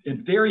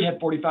 in theory, had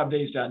 45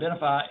 days to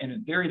identify, and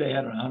in theory, they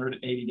had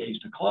 180 days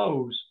to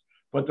close.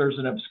 But there's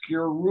an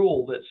obscure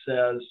rule that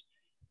says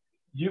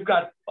you've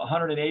got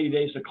 180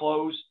 days to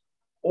close,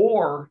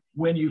 or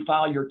when you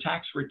file your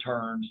tax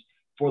returns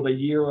for the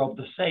year of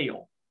the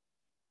sale.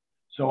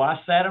 So I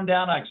sat them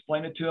down. I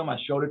explained it to them. I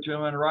showed it to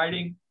them in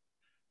writing.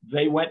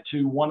 They went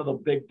to one of the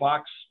big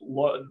box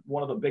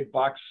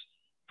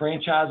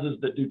franchises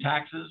that do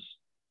taxes.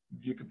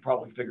 You could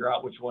probably figure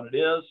out which one it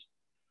is.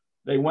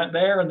 They went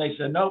there and they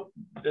said, nope,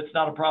 it's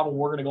not a problem.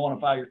 We're going to go on and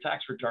file your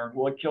tax return.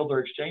 Well, it killed their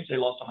exchange. They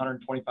lost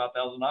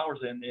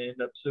 $125,000 and they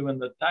ended up suing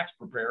the tax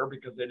preparer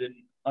because they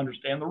didn't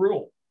understand the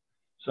rule.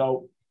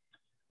 So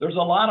there's a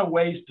lot of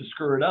ways to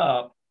screw it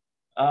up,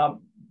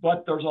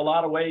 but there's a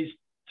lot of ways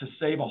to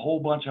save a whole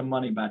bunch of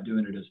money by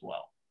doing it as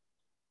well.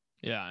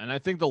 Yeah, and I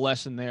think the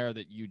lesson there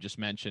that you just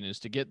mentioned is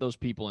to get those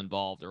people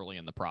involved early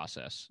in the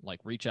process. Like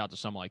reach out to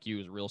someone like you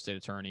as a real estate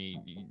attorney,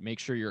 make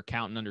sure your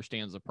accountant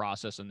understands the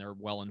process and they're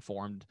well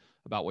informed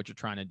about what you're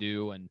trying to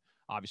do. And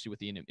obviously with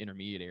the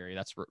intermediary,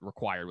 that's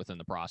required within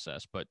the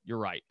process. But you're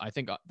right. I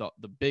think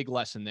the big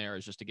lesson there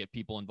is just to get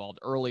people involved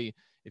early.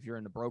 If you're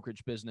in the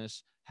brokerage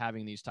business,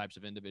 having these types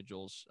of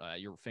individuals,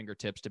 your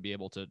fingertips to be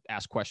able to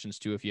ask questions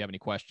to if you have any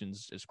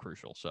questions is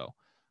crucial. So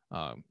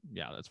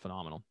yeah, that's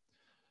phenomenal.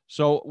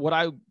 So what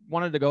I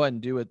wanted to go ahead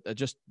and do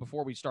just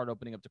before we start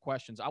opening up to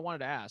questions, I wanted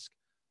to ask,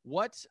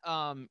 what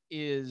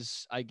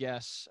is, I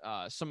guess,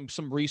 some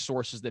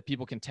resources that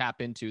people can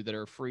tap into that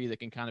are free that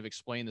can kind of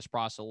explain this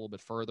process a little bit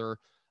further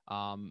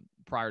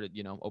prior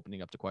to,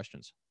 opening up to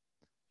questions?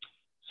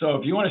 So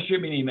if you want to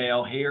shoot me an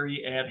email,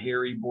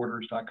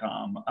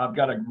 harry@harryborders.com. I've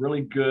got a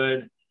really good,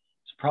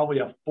 it's probably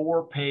a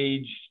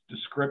 4-page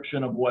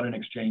description of what an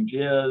exchange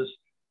is,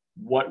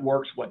 what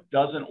works, what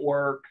doesn't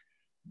work.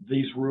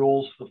 These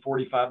rules, the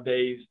 45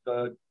 days,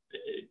 the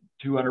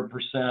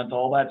 200%,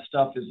 all that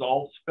stuff is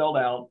all spelled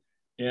out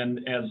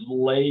in as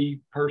lay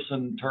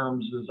person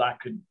terms as I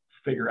could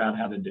figure out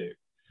how to do.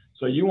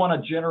 So you want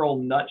a general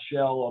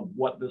nutshell of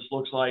what this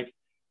looks like.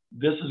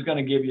 This is going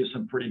to give you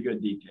some pretty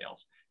good details.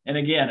 And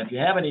again, if you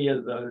have any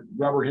of the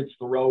rubber hits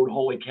the road,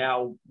 holy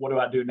cow, what do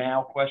I do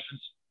now questions,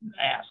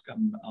 ask.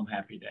 I'm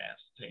happy to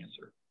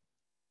answer.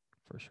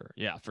 For sure.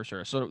 Yeah, for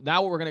sure. So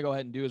now what we're going to go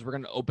ahead and do is we're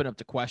going to open up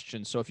to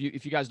questions. So if you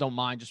guys don't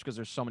mind, just because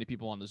there's so many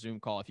people on the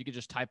Zoom call, if you could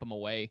just type them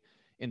away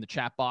in the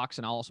chat box,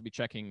 and I'll also be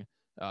checking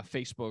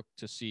Facebook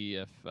to see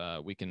if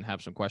we can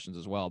have some questions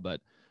as well, but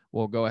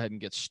we'll go ahead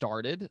and get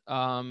started.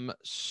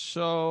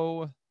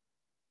 So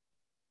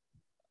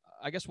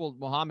I guess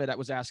Mohammed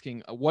was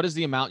asking, what is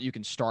the amount you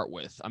can start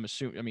with? I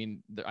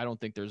don't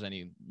think there's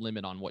any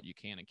limit on what you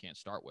can and can't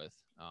start with.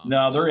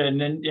 No, there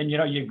isn't. And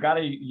you've got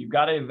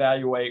to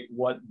evaluate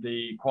what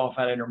the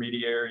qualified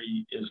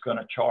intermediary is going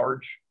to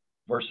charge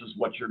versus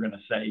what you're going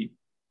to save.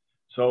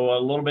 So a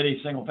little bitty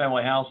single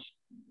family house,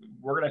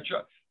 we're going to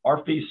charge.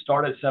 Our fees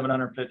start at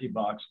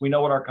 $750. We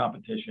know what our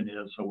competition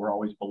is, so we're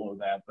always below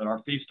that. But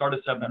our fees start at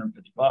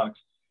 $750.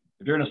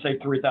 If you're going to save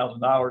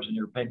 $3,000 and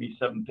you're paying me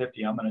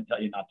 $750, I'm going to tell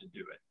you not to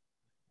do it.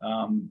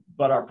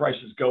 But our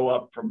prices go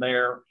up from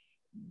there.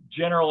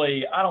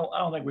 Generally, I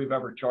don't think we've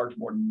ever charged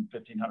more than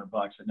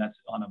 $1,500, and that's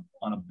on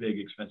a big,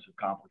 expensive,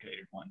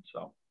 complicated one.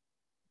 So,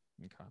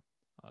 okay,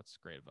 that's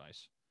great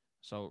advice.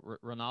 So,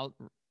 Reynaldo,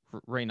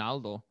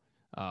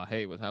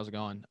 hey, how's it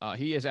going?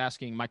 He is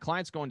asking, my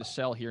client's going to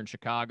sell here in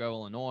Chicago,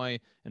 Illinois,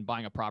 and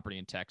buying a property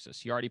in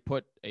Texas. He already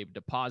put a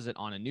deposit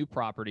on a new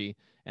property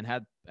and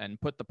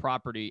put the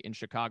property in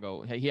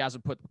Chicago. He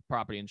hasn't put the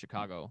property in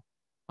Chicago.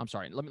 I'm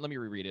sorry. Let me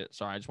reread it.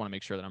 Sorry. I just want to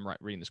make sure that I'm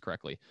reading this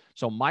correctly.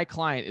 So my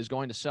client is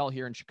going to sell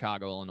here in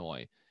Chicago,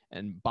 Illinois,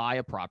 and buy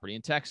a property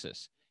in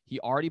Texas. He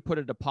already put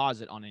a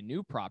deposit on a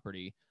new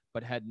property,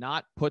 but had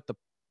not put the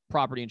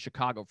property in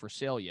Chicago for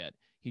sale yet.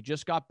 He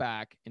just got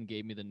back and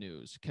gave me the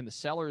news. Can the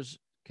sellers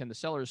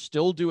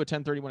still do a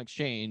 1031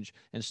 exchange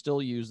and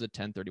still use the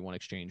 1031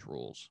 exchange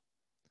rules?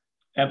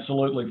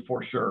 Absolutely,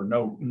 for sure.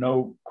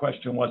 No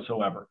question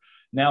whatsoever.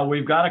 Now,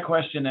 we've got a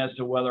question as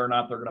to whether or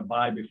not they're going to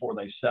buy before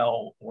they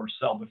sell or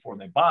sell before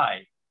they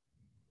buy.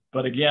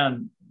 But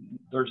again,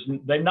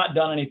 they've not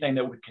done anything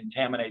that would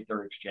contaminate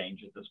their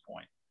exchange at this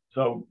point.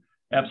 So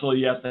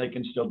absolutely, yes, they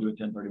can still do a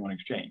 1031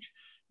 exchange.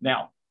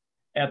 Now,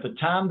 at the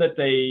time that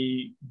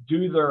they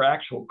do their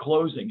actual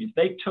closing, if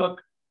they took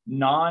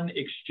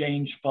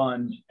non-exchange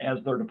funds as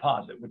their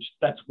deposit, which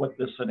that's what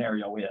this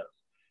scenario is,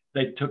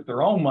 they took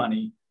their own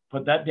money,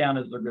 put that down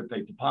as their good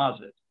faith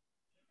deposit.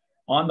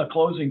 On the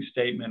closing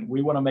statement,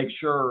 we want to make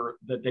sure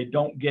that they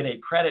don't get a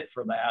credit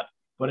for that,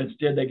 but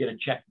instead they get a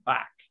check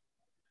back,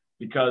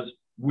 because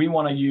we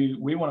want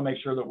to make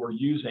sure that we're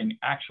using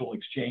actual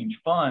exchange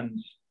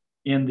funds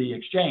in the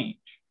exchange,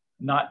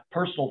 not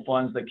personal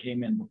funds that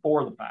came in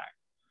before the fact.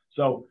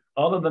 So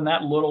other than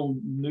that little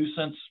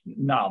nuisance,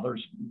 no,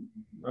 there's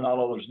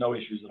no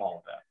issues at all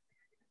with that.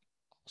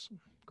 Awesome.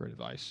 Great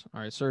advice.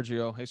 All right,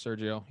 Sergio. Hey,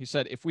 Sergio. He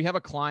said, if we have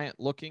a client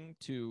looking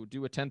to do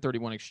a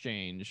 1031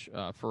 exchange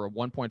for a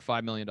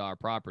 $1.5 million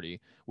property,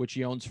 which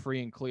he owns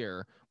free and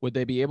clear, would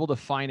they be able to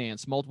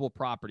finance multiple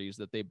properties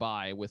that they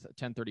buy with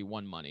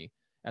 1031 money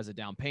as a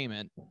down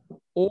payment,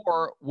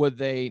 or would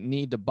they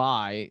need to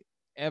buy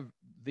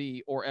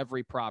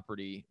every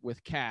property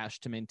with cash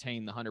to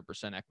maintain the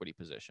 100% equity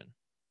position?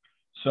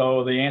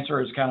 So the answer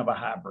is kind of a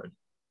hybrid.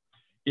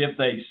 If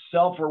they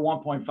sell for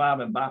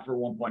 1.5 and buy for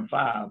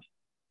 1.5,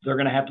 they're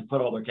going to have to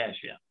put all their cash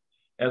in.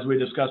 As we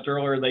discussed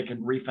earlier, they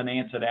can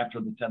refinance it after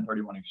the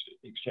 1031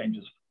 exchange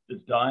is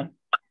done.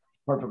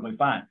 Perfectly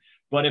fine.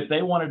 But if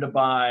they wanted to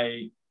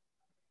buy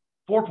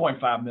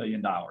 $4.5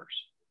 million,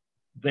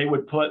 they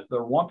would put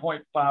their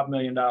 $1.5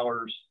 million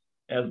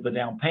as the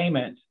down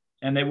payment,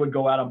 and they would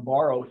go out and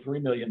borrow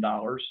 $3 million.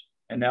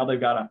 And now they've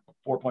got a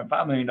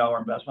 $4.5 million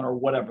investment, or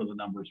whatever the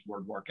numbers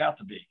would work out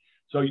to be.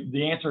 So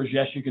the answer is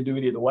yes, you can do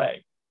it either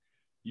way.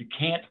 You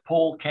can't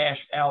pull cash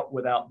out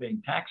without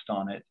being taxed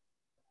on it.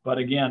 But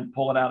again,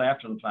 pull it out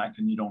after the fact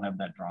and you don't have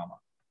that drama.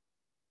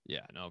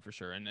 Yeah, no, for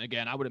sure. And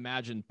again, I would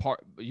imagine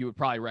you would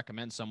probably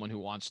recommend someone who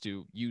wants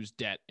to use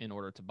debt in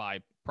order to buy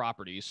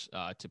properties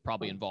to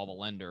probably involve a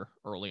lender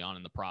early on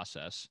in the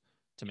process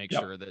to make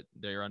sure that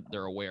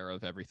they're aware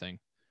of everything.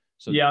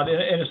 So yeah,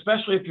 and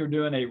especially if you're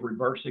doing a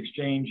reverse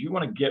exchange, you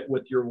want to get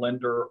with your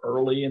lender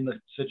early in the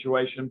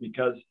situation,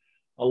 because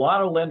a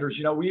lot of lenders,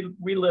 you know,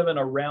 we live in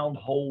a round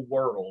hole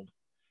world,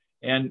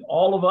 and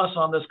all of us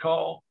on this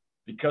call,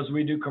 because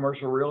we do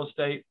commercial real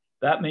estate,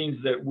 that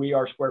means that we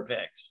are square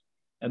pegs.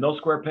 And those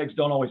square pegs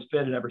don't always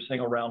fit in every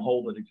single round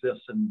hole that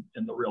exists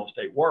in the real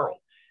estate world.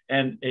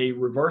 And a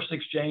reverse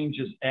exchange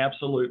is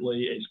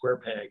absolutely a square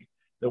peg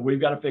that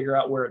we've got to figure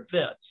out where it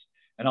fits.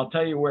 And I'll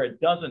tell you where it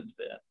doesn't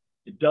fit.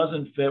 It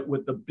doesn't fit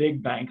with the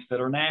big banks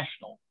that are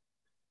national.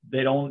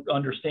 They don't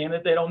understand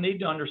it. They don't need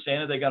to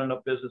understand it. They got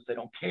enough business. They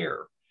don't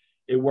care.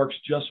 It works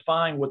just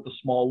fine with the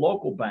small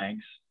local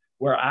banks,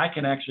 where I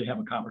can actually have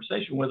a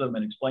conversation with them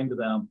and explain to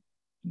them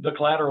the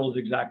collateral is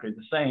exactly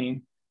the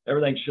same.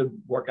 Everything should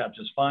work out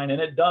just fine. And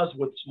it does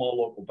with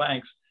small local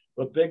banks.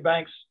 But big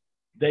banks,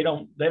 they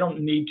don't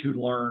need to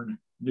learn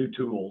new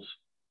tools.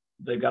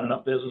 They've got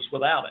enough business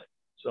without it.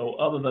 So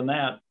other than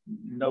that,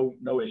 no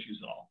issues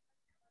at all.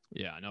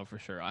 Yeah, no, for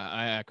sure.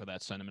 I echo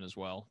that sentiment as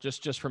well.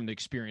 Just from the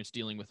experience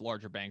dealing with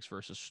larger banks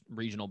versus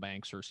regional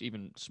banks, or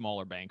even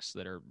smaller banks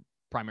that are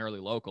primarily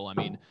local. I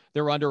mean,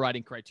 their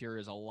underwriting criteria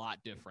is a lot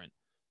different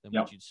than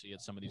what you'd see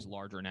at some of these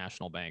larger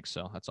national banks.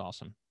 So that's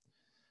awesome.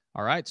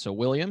 All right. So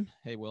William,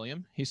 hey,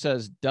 William, he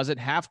says, does it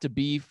have to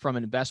be from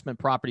investment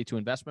property to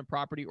investment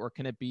property, or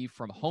can it be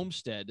from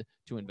homestead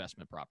to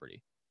investment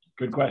property?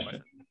 Good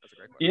question. That's a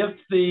great question. If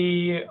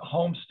the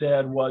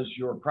homestead was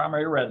your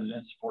primary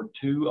residence for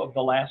 2 of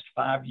the last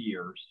 5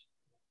 years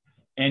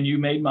and you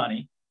made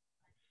money,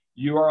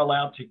 you are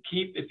allowed to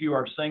keep, if you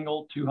are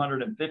single,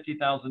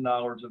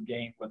 $250,000 of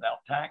gain without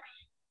tax,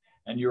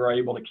 and you are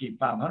able to keep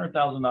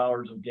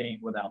 $500,000 of gain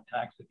without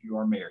tax if you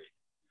are married.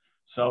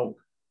 So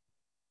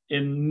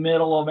in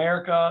middle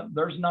America,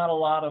 there's not a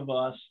lot of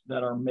us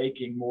that are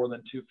making more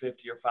than $250,000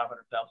 or $500,000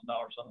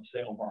 on the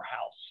sale of our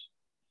house.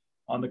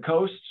 On the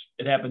coast,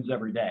 it happens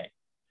every day.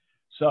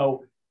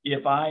 So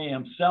if I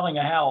am selling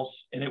a house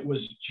and it was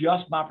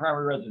just my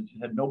primary residence, it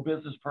had no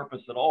business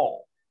purpose at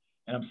all,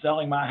 and I'm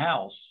selling my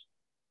house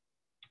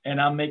and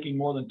I'm making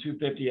more than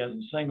 $250,000 as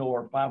a single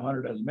or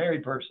 $500,000 as a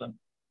married person,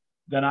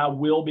 then I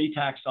will be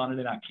taxed on it,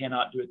 and I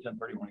cannot do a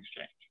 1031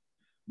 exchange.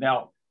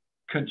 Now,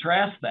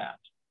 contrast that.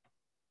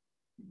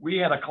 We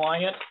had a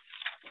client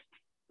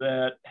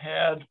that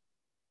had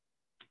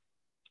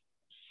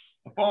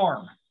a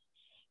farm.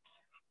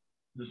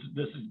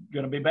 This is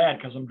going to be bad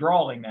because I'm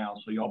drawing now,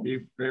 so y'all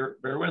bear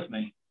with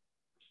me.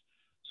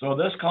 So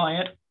this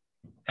client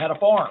had a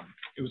farm.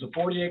 It was a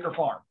 40-acre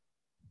farm.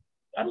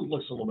 That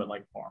looks a little bit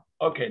like a farm.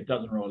 Okay, it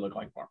doesn't really look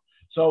like a farm.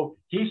 So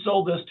he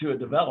sold this to a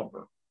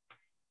developer.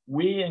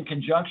 We, in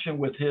conjunction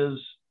with his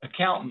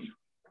accountant,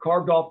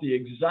 carved off the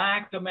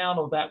exact amount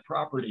of that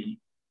property.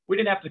 We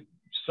didn't have to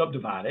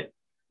subdivide it.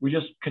 We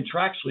just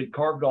contractually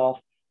carved off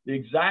the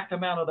exact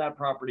amount of that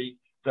property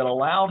that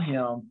allowed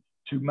him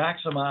to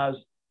maximize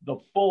the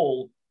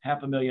full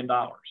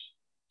 $500,000.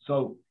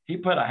 So he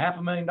put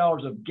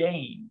 $500,000 of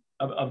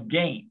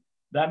gain.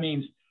 That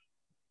means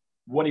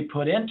what he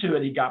put into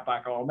it, he got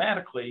back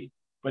automatically,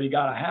 but he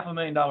got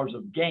 $500,000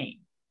 of gain.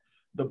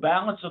 The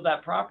balance of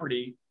that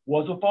property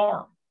was a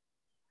farm.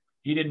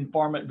 He didn't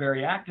farm it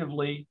very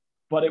actively,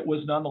 but it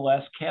was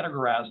nonetheless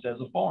categorized as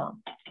a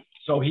farm.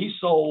 So he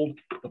sold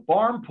the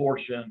farm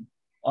portion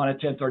on a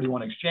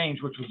 1031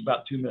 exchange, which was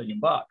about $2 million.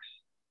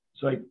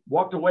 So he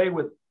walked away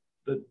with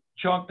the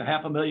chunk, the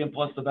 $500,000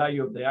 plus the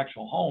value of the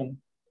actual home,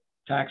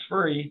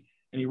 tax-free,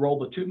 and he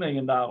rolled the $2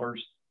 million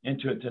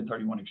into a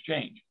 1031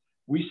 exchange.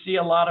 We see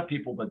a lot of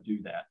people that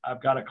do that.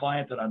 I've got a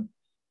client that I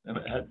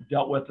had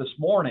dealt with this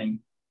morning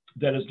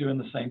that is doing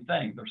the same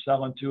thing. They're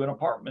selling to an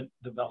apartment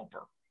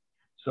developer.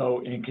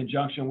 So in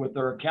conjunction with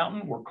their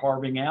accountant, we're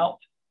carving out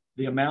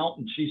the amount,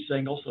 and she's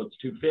single, so it's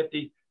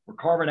 $250,000. We're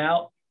carving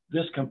out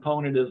this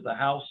component is the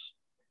house.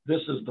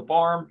 This is the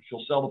farm.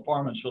 She'll sell the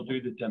farm and she'll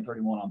do the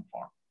 1031 on the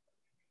farm.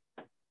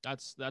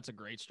 That's a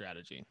great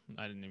strategy.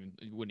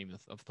 Wouldn't even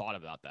have thought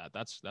about that.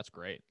 That's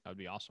great. That would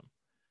be awesome.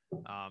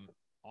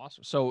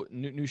 Awesome. So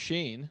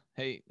Nushin,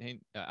 hey,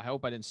 I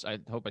hope I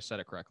said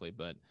it correctly,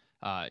 but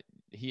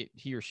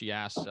he or she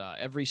asked, does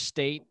every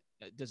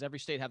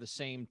state have the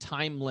same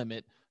time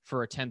limit for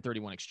a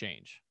 1031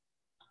 exchange?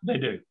 They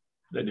do.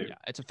 Yeah,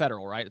 it's a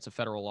federal, right? It's a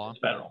federal law. It's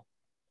federal.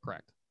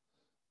 Correct.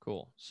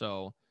 Cool.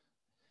 So,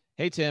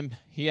 Hey, Tim,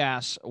 he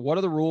asks, what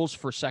are the rules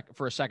for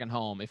a second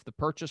home? If the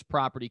purchased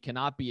property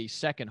cannot be a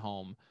second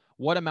home,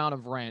 what amount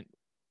of rent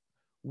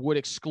would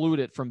exclude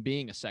it from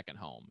being a second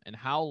home? And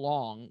how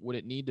long would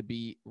it need to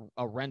be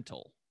a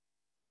rental?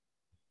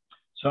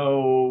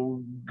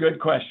 So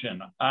good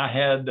question. I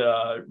had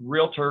a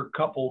realtor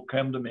couple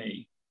come to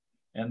me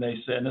and they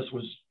said, and this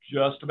was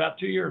just about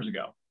 2 years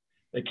ago.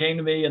 They came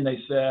to me and they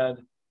said,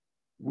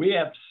 we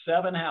have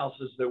 7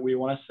 houses that we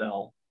want to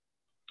sell,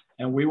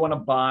 and we want to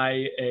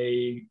buy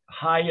a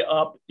high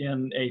up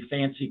in a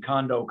fancy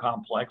condo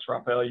complex.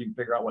 Rafael, you can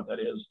figure out what that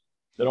is,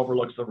 that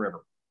overlooks the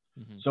river.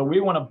 Mm-hmm. So we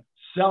want to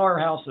sell our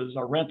houses,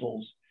 our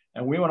rentals,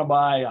 and we want to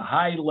buy a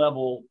high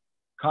level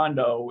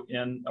condo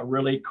in a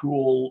really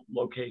cool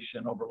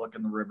location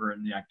overlooking the river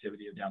and the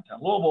activity of downtown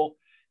Louisville.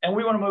 And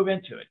we want to move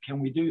into it. Can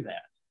we do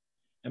that?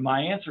 And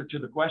my answer to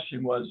the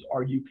question was,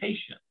 are you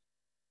patient?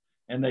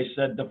 And they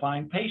said,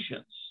 define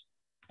patience.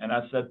 And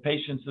I said,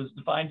 patience is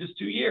defined as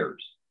 2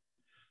 years.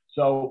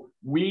 So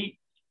we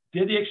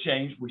did the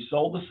exchange. We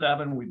sold the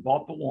 7. We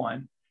bought the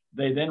 1.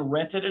 They then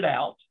rented it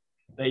out.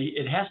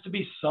 It has to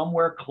be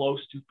somewhere close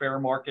to fair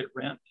market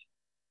rent.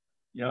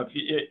 You know,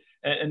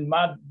 and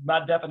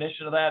my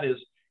definition of that is,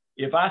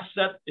 if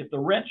the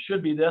rent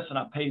should be this and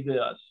I pay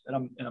this and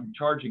I'm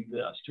charging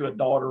this to a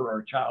daughter or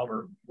a child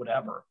or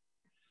whatever,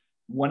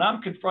 when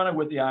I'm confronted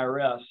with the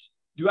IRS,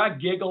 do I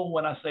giggle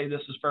when I say this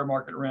is fair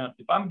market rent?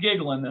 If I'm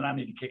giggling, then I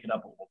need to kick it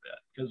up a little bit,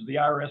 because the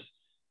IRS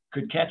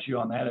could catch you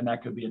on that, and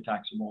that could be a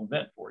taxable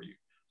event for you.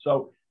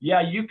 So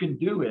yeah, you can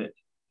do it,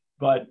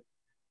 but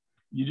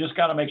you just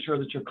got to make sure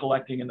that you're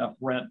collecting enough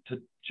rent to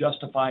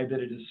justify that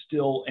it is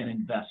still an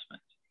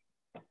investment.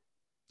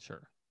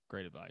 Sure.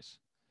 Great advice.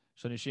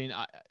 So Nosheen,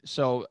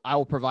 I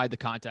will provide the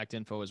contact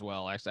info as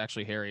well.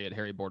 Actually, Harry at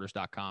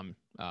harryborders.com.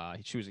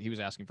 She was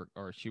asking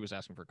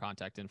for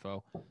contact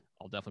info.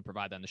 I'll definitely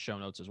provide that in the show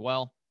notes as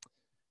well.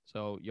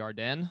 So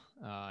Yarden,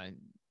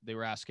 they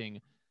were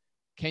asking,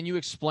 can you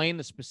explain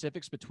the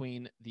specifics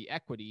between the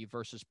equity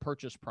versus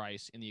purchase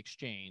price in the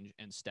exchange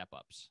and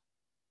step-ups?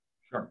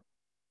 Sure.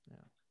 Yeah.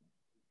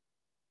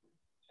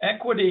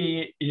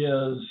 Equity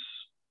is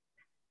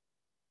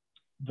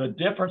the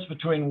difference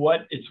between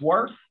what it's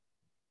worth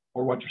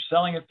or what you're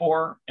selling it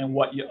for and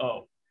what you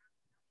owe.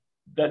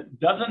 That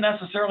doesn't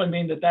necessarily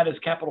mean that that is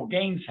capital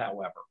gains,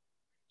 however.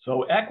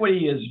 So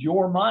equity is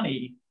your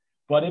money,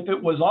 but if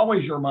it was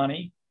always your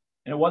money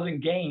and it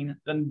wasn't gain,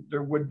 then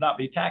there would not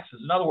be taxes.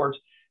 In other words,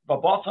 if I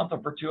bought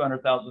something for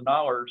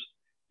 $200,000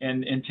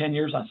 and in 10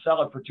 years I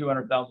sell it for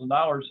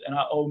 $200,000 and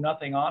I owe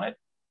nothing on it,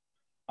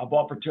 I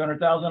bought for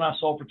 $200,000, I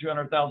sold for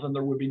 $200,000,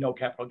 there would be no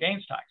capital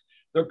gains tax.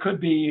 There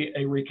could be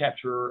a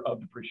recapture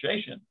of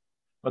depreciation,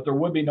 but there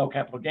would be no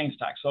capital gains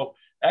tax. So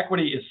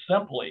equity is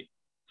simply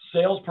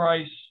sales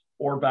price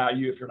or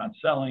value if you're not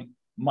selling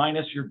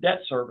minus your debt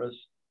service.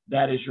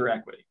 That is your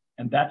equity.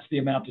 And that's the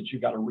amount that you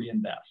got to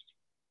reinvest.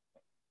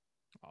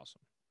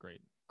 Awesome.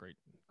 Great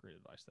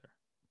advice there.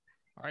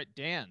 All right.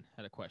 Dan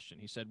had a question.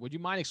 He said, would you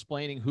mind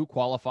explaining who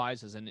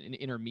qualifies as an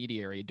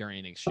intermediary during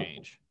an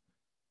exchange?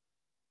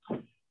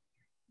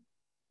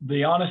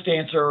 The honest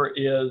answer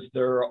is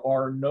there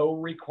are no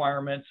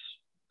requirements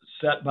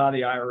set by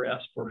the IRS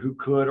for who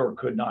could or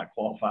could not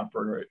qualify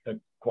for a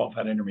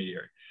qualified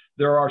intermediary.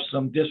 There are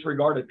some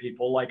disregarded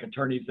people, like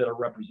attorneys that are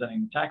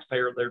representing the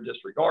taxpayer, they're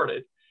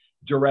disregarded.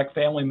 Direct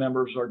family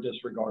members are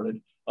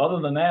disregarded. Other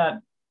than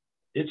that,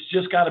 it's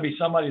just got to be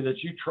somebody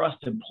that you trust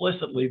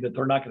implicitly that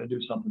they're not going to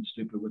do something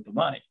stupid with the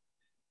money.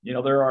 You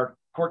know, there are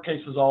court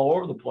cases all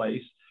over the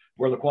place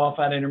where the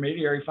qualified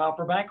intermediary filed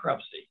for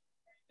bankruptcy.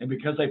 And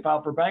because they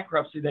filed for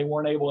bankruptcy, they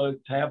weren't able to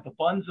have the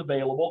funds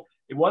available.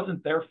 It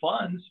wasn't their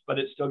funds, but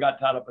it still got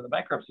tied up in the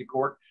bankruptcy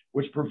court,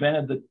 which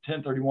prevented the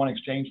 1031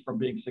 exchange from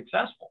being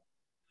successful.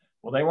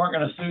 Well, they weren't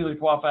going to sue the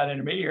qualified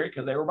intermediary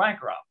because they were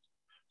bankrupt.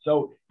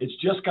 So it's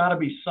just got to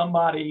be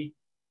somebody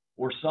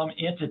or some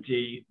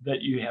entity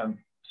that you have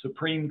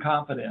supreme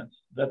confidence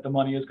that the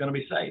money is going to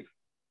be safe.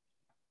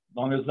 As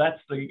long as that's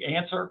the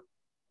answer,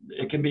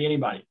 it can be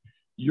anybody.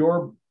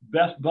 Your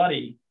best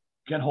buddy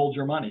can hold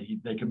your money.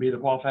 They can be the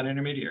qualified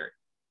intermediary.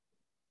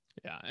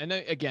 Yeah. And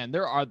again,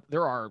 there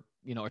are,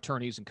 you know,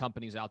 attorneys and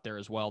companies out there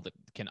as well that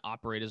can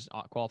operate as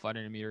qualified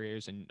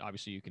intermediaries. And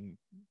obviously you can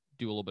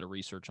do a little bit of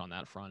research on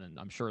that front. And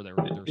I'm sure there's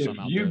some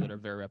out there that are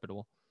very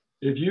reputable.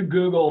 If you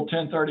Google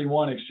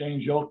 1031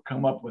 exchange, you'll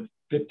come up with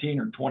 15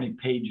 or 20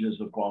 pages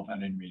of qualified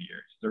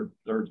intermediaries. They're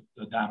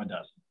a dime a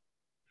dozen.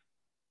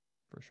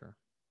 For sure.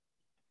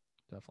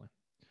 Definitely.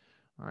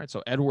 All right.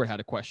 So Edward had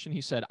a question. He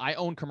said, I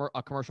own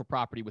a commercial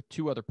property with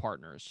 2 other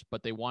partners,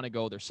 but they want to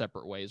go their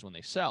separate ways when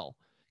they sell.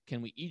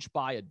 Can we each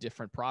buy a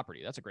different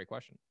property? That's a great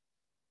question.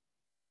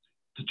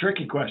 It's a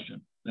tricky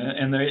question.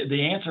 And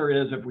the answer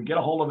is, if we get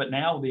a hold of it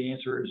now, the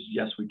answer is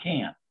yes, we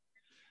can.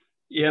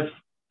 If,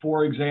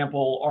 for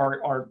example,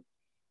 are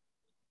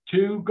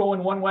 2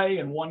 going one way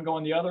and 1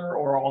 going the other,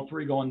 or all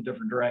 3 going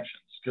different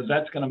directions? Because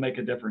that's going to make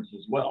a difference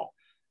as well.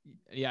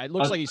 Yeah, it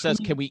looks like he says,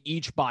 can we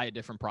each buy a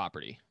different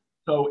property?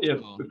 So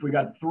if we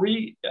got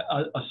 3,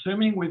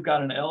 assuming we've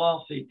got an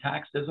LLC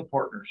taxed as a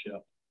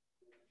partnership,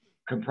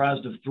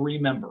 comprised of 3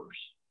 members.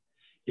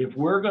 If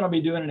we're going to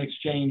be doing an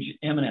exchange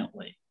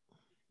imminently,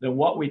 then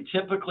what we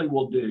typically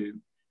will do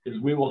is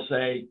we will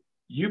say,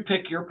 you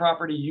pick your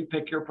property, you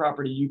pick your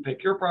property, you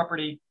pick your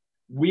property.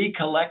 We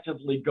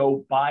collectively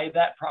go buy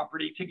that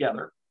property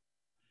together.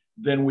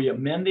 Then we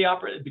amend the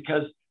operating,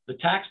 because the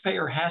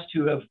taxpayer has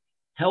to have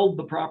held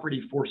the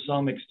property for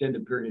some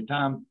extended period of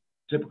time,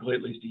 typically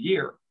at least a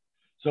year.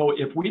 So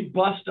if we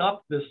bust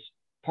up this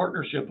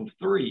partnership of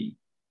 3,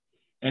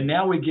 and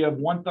now we give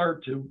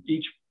 1/3 to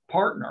each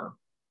partner,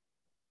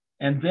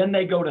 and then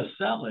they go to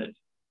sell it,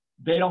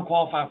 they don't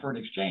qualify for an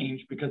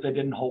exchange because they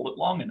didn't hold it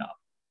long enough.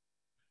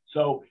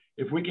 So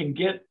if we can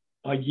get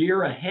a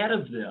year ahead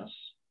of this,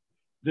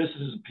 this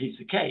is a piece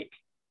of cake.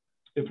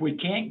 If we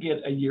can't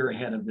get a year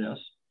ahead of this,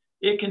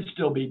 it can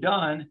still be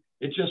done.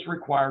 It just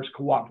requires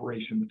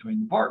cooperation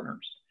between the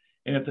partners.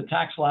 And if the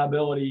tax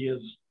liability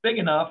is big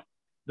enough,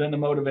 then the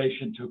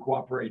motivation to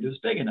cooperate is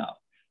big enough.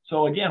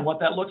 So again, what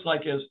that looks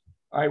like is,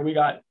 all right, we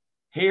got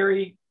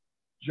Harry,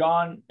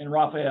 John, and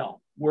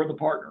Raphael. We're the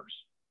partners.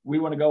 We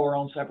want to go our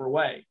own separate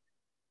way.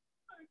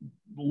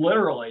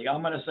 Literally,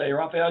 I'm going to say,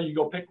 Raphael, you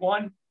go pick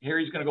one.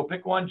 Harry's going to go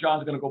pick one.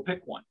 John's going to go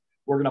pick one.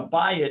 We're going to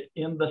buy it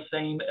in the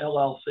same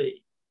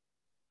LLC.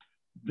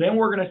 Then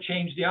we're going to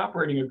change the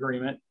operating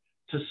agreement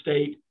to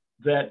state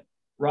that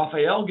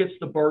Raphael gets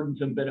the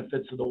burdens and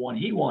benefits of the one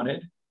he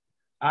wanted.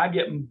 I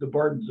get the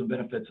burdens and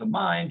benefits of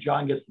mine.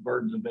 John gets the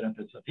burdens and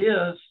benefits of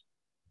his.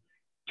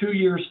 2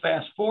 years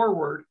fast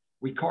forward,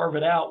 we carve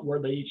it out where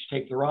they each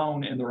take their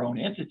own in their own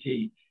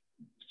entity.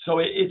 So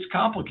it's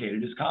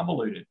complicated, it's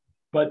convoluted,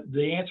 but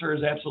the answer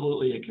is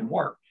absolutely it can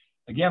work.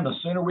 Again, the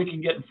sooner we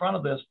can get in front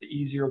of this, the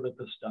easier that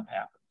this stuff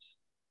happens.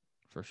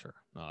 For sure.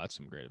 No, that's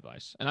some great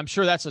advice. And I'm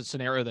sure that's a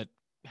scenario that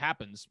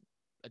happens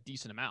a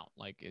decent amount,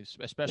 like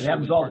especially. It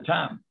happens all the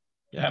time.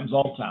 Yeah. It happens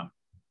all the time.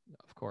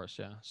 Of course,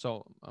 yeah.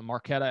 So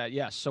Marquetta,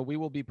 yes. So we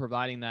will be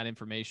providing that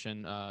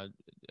information.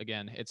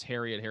 Again, it's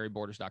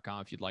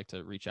Harry@harryborders.com if you'd like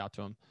to reach out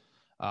to him.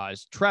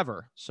 Is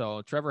Trevor.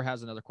 So Trevor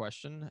has another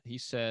question. He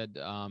said,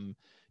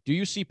 do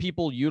you see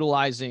people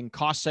utilizing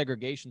cost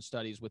segregation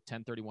studies with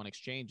 1031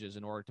 exchanges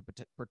in order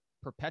to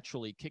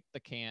perpetually kick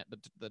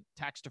the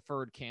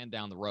tax-deferred can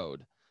down the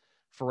road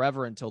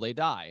forever until they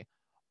die?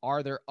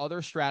 Are there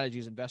other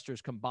strategies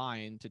investors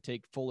combine to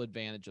take full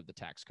advantage of the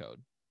tax code?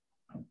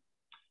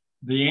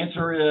 The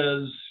answer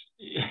is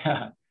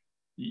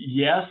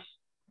yes,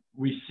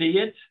 we see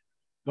it,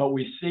 but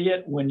we see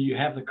it when you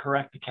have the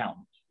correct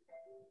accountant.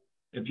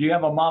 If you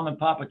have a mom and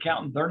pop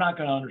accountant, they're not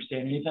going to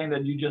understand anything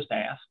that you just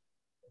asked.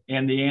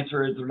 And the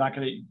answer is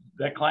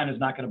that client is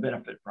not going to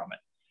benefit from it.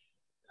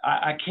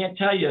 I can't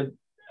tell you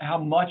how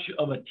much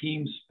of a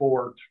team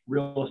sport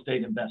real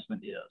estate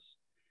investment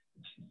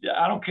is.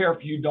 I don't care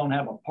if you don't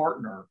have a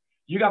partner.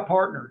 You got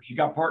partners. You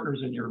got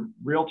partners in your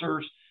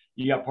realtors.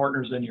 You got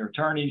partners in your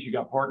attorneys. You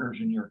got partners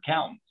in your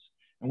accountants.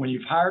 And when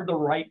you've hired the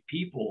right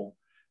people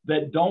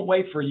that don't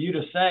wait for you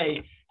to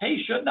say,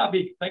 hey, shouldn't I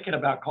be thinking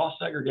about cost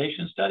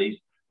segregation studies?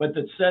 But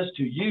that says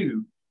to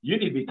you, you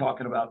need to be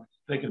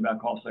thinking about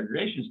cost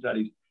segregation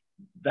studies.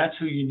 That's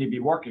who you need to be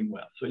working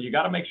with. So you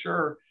got to make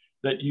sure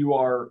that you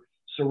are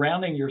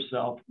surrounding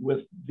yourself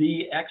with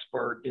the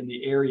expert in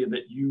the area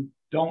that you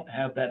don't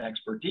have that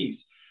expertise.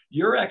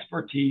 Your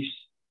expertise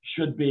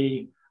should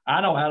be,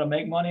 I know how to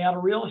make money out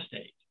of real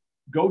estate.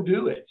 Go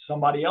do it.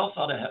 Somebody else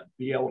ought to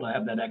be able to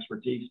have that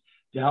expertise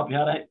to help you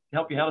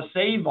how to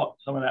save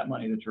some of that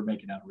money that you're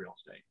making out of real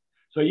estate.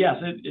 So yes,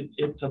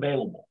 it's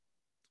available.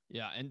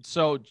 Yeah. And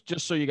so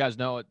just so you guys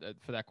know,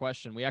 for that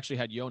question, we actually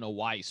had Yona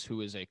Weiss,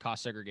 who is a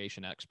cost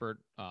segregation expert,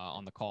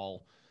 on the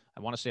call,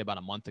 I want to say about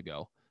a month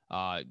ago.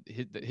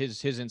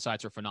 His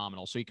insights are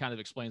phenomenal. So he kind of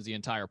explains the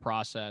entire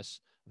process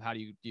of how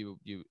do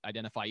you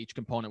identify each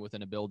component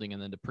within a building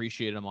and then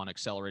depreciate them on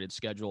accelerated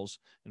schedules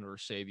in order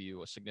to save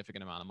you a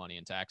significant amount of money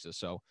in taxes.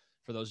 So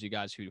for those of you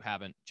guys who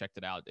haven't checked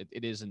it out,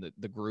 it is in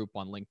the group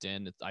on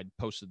LinkedIn. I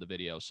posted the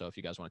video. So if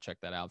you guys want to check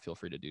that out, feel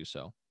free to do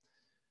so.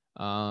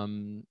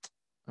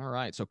 All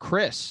right. So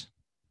Chris,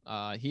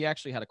 he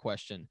actually had a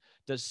question.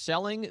 Does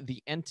selling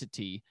the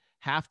entity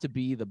have to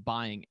be the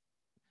buying?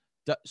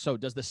 So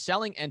does the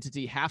selling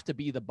entity have to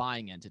be the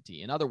buying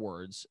entity? In other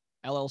words,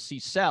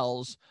 LLC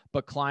sells,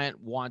 but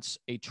client wants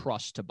a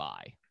trust to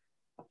buy.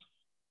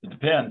 It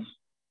depends.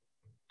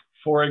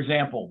 For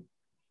example,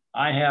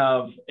 I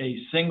have a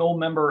single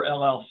member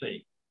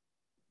LLC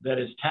that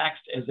is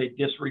taxed as a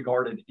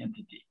disregarded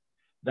entity.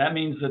 That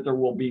means that there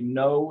will be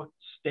no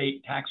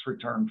state tax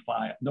return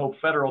file, no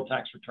federal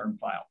tax return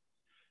file.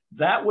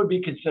 That would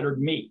be considered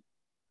me.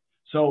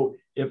 So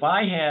if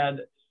I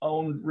had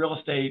owned real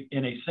estate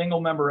in a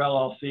single member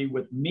LLC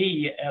with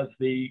me as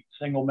the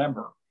single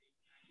member,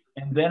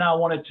 and then I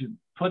wanted to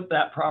put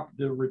that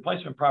the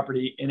replacement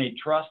property in a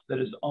trust that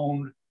is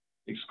owned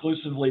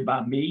exclusively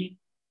by me,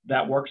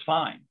 that works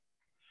fine.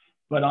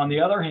 But on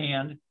the other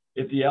hand,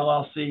 if the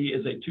LLC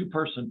is a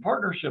two-person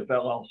partnership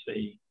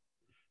LLC,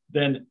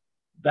 then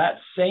that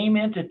same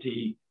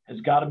entity has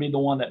got to be the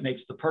one that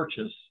makes the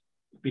purchase,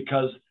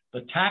 because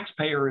the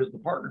taxpayer is the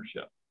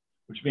partnership,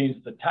 which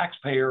means the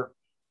taxpayer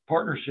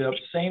partnership,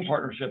 same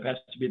partnership, has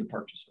to be the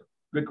purchaser?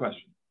 Good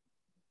question.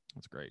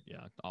 That's great.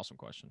 Yeah. Awesome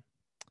question.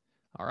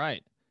 All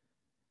right.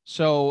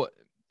 So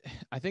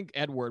I think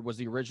Edward was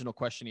the original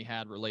question he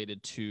had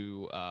related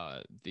to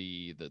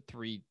the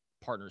three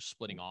partners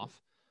splitting off.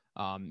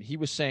 He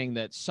was saying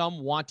that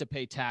some want to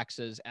pay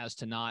taxes as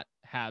to not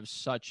have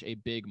such a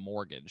big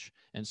mortgage,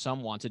 and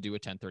some want to do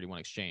a 1031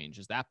 exchange.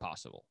 Is that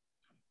possible?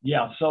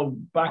 Yeah. So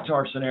back to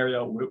our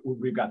scenario,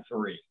 we've got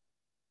three.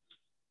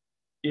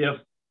 If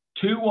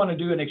two want to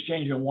do an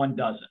exchange and one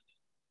doesn't,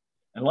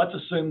 and let's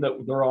assume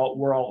that we're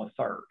all a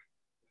third,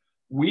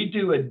 we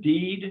do a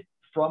deed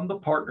from the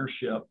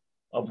partnership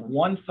of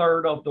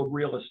 1/3 of the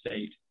real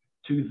estate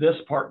to this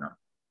partner.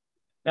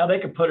 Now they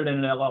can put it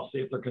in an LLC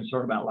if they're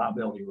concerned about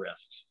liability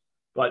risks,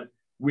 but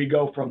we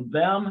go from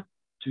them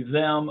to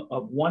them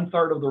of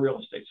 1/3 of the real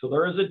estate. So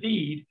there is a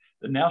deed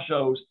that now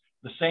shows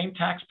the same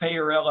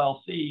taxpayer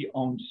LLC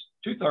owns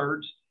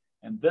 2/3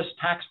 and this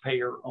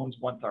taxpayer owns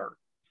 1/3.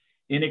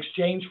 In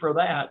exchange for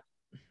that,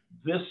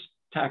 this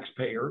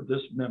taxpayer,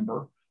 this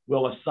member,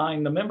 will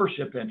assign the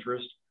membership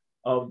interest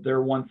of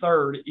their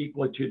 1/3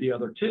 equally to the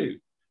other two.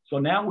 So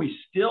now we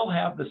still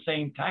have the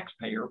same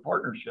taxpayer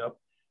partnership,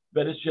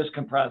 but it's just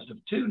comprised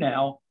of two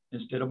now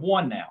instead of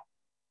one now.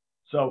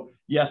 So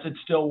yes, it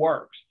still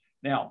works.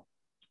 Now,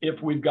 if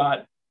we've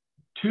got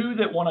two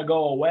that want to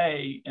go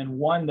away and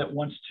one that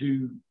wants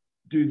to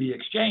do the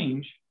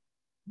exchange,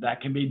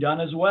 that can be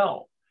done as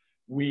well.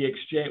 We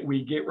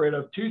get rid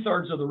of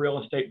 2/3 of the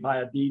real estate by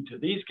a deed to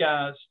these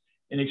guys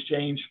in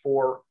exchange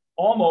for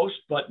almost,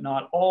 but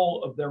not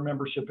all of their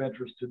membership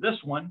interest to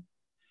this one.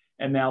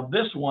 And now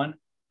this one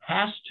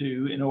has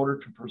to, in order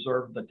to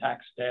preserve the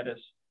tax status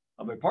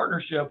of a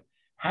partnership,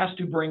 has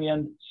to bring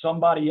in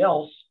somebody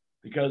else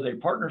because a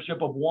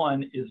partnership of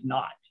one is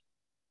not.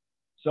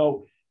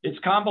 So it's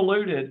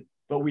convoluted,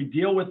 but we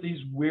deal with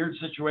these weird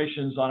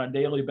situations on a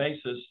daily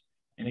basis.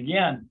 And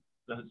again,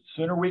 the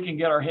sooner we can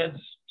get our heads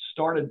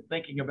started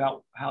thinking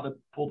about how to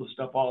pull the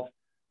stuff off,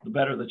 the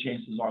better the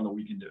chances are that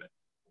we can do it.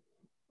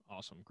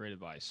 Awesome. Great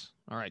advice.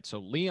 All right. So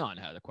Leon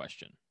had a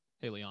question.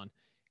 Hey, Leon.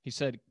 He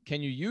said,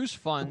 can you use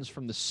funds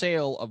from the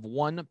sale of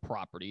one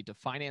property to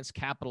finance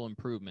capital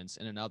improvements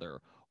in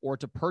another, or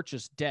to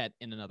purchase debt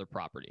in another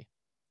property?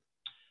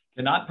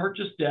 Cannot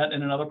purchase debt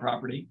in another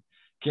property.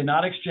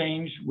 Cannot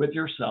exchange with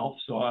yourself.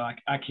 So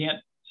I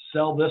can't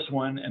sell this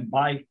one and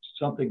buy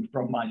something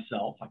from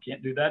myself. I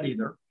can't do that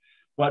either.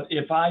 But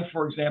if I,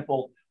 for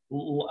example,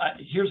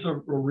 here's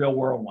a real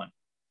world one.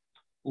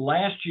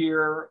 Last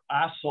year,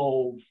 I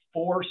sold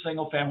 4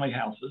 single-family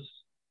houses.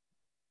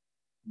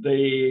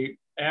 The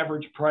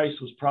average price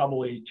was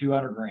probably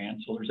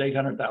 $200,000, so there's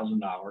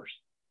 $800,000.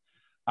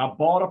 I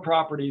bought a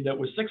property that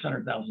was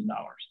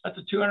 $600,000. That's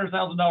a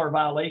 $200,000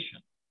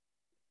 violation.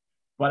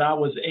 But I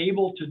was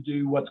able to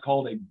do what's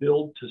called a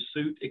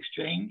build-to-suit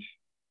exchange,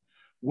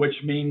 which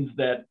means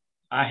that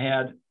I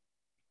had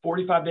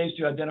 45 days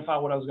to identify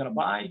what I was going to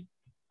buy.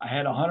 I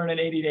had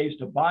 180 days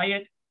to buy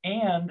it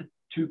and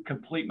to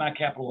complete my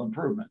capital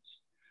improvements.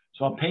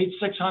 So I paid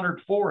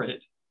 $600,000 for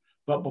it,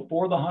 but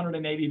before the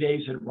 180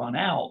 days had run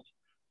out,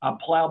 I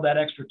plowed that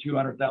extra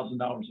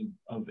 $200,000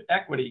 of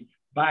equity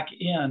back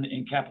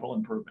in capital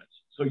improvements.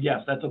 So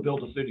yes, that's a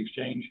build-to-suit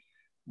exchange.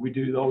 We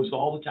do those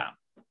all the time.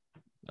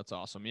 That's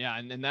awesome. Yeah,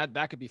 and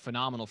that could be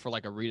phenomenal for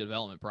like a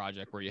redevelopment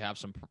project where you have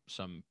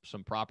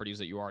some properties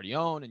that you already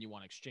own and you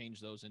want to exchange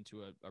those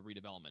into a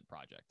redevelopment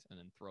project and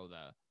then throw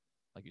the,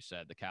 like you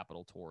said, the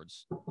capital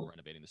towards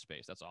renovating the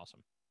space. That's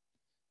awesome.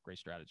 Great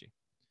strategy.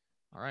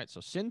 All right, so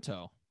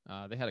Sinto,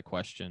 they had a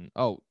question.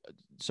 Oh,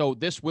 so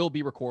this will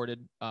be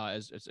recorded,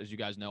 as you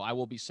guys know. I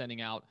will be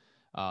sending out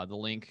the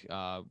link.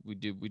 We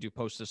do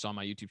post this on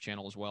my YouTube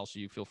channel as well, so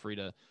you feel free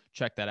to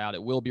check that out.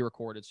 It will be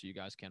recorded, so you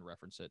guys can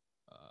reference it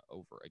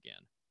over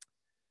again.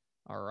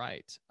 All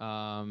right.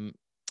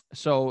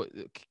 So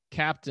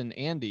Captain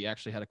Andy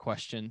actually had a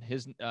question.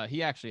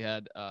 He actually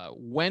had,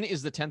 when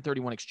is the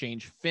 1031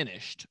 exchange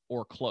finished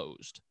or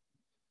closed?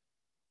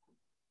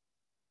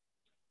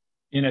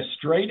 In a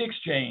straight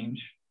exchange,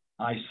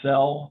 I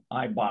sell,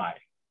 I buy.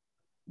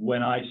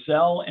 When I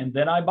sell and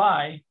then I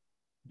buy,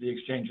 the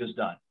exchange is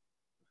done.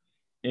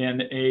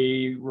 In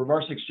a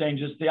reverse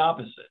exchange, it's the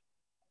opposite.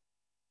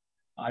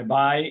 I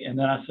buy and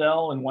then I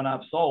sell, and when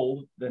I've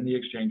sold, then the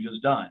exchange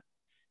is done.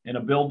 In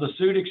a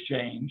build-to-suit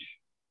exchange,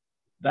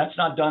 that's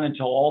not done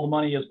until all the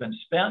money has been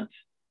spent,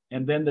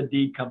 and then the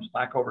deed comes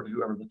back over to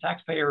whoever the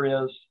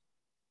taxpayer is.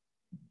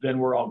 Then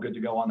we're all good to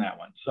go on that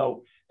one.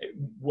 So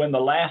when the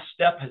last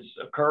step has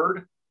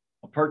occurred,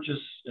 a purchase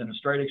in a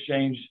straight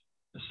exchange,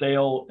 a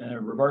sale in a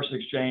reverse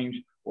exchange,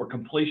 or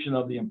completion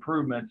of the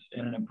improvements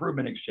in an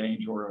improvement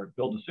exchange or a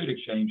build-to-suit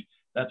exchange,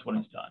 that's when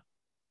it's done.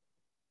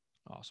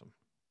 Awesome.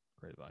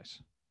 Great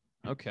advice.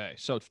 Okay.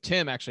 So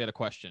Tim actually had a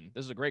question.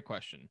 This is a great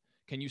question.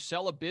 Can you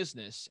sell a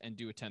business and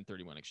do a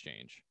 1031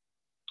 exchange?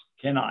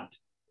 Cannot.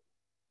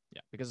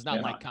 Yeah, because it's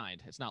not like kind.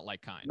 It's not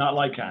like kind. Not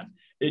like kind.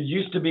 It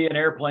used to be an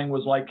airplane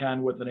was like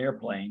kind with an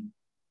airplane.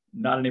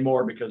 Not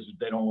anymore because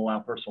they don't allow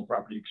personal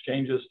property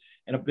exchanges,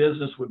 and a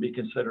business would be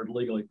considered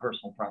legally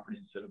personal property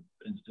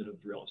instead of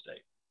real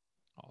estate.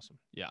 Awesome.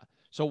 Yeah.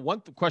 So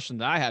one question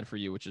that I had for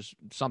you, which is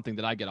something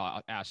that I get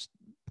asked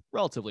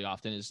relatively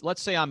often, is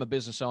let's say I'm a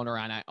business owner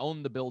and I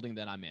own the building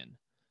that I'm in,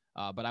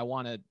 but I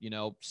want to,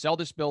 sell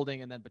this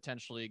building and then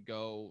potentially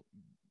go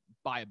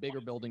buy a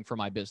bigger building for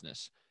my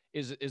business.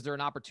 Is there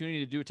an opportunity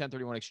to do a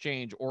 1031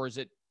 exchange, or is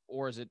it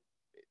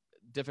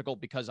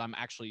difficult because I'm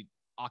actually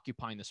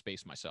occupying the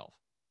space myself?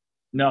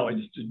 No,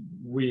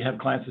 we have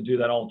clients that do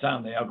that all the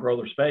time. They outgrow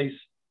their space.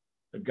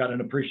 They've got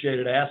an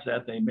appreciated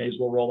asset. They may as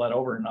well roll that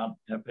over and not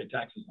have to pay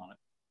taxes on it.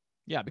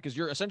 Yeah, because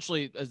you're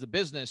essentially, as the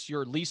business,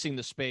 you're leasing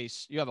the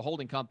space. You have a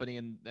holding company,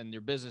 and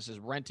your business is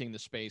renting the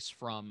space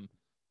from,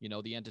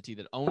 the entity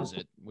that owns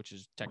it, which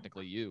is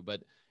technically you.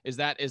 But is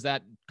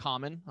that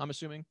common, I'm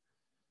assuming?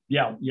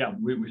 Yeah,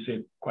 we see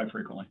it quite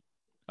frequently.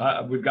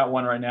 We've got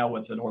one right now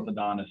with an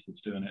orthodontist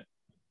that's doing it.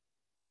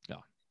 Yeah,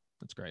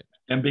 that's great.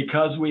 And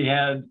because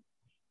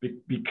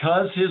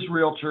his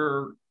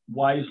realtor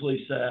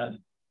wisely said,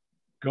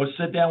 go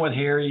sit down with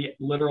Harry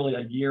literally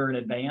a year in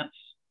advance.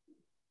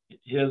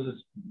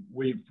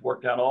 We've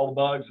worked out all the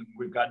bugs and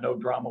we've got no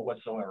drama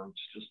whatsoever. It's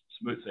just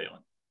smooth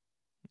sailing.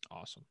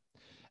 Awesome.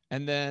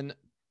 And then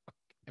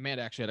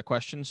Amanda actually had a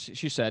question.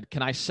 She said,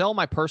 can I sell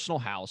my personal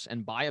house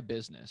and buy a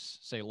business,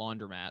 say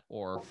laundromat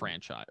or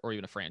franchise, or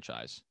even a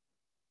franchise?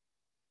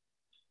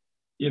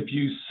 If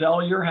you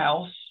sell your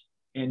house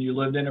and you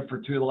lived in it for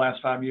 2 of the last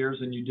 5 years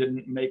and you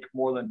didn't make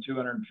more than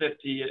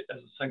 250 as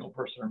a single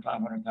person or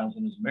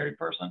 500,000 as a married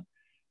person,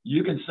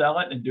 you can sell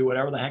it and do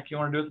whatever the heck you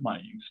want to do with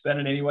money. You can spend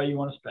it any way you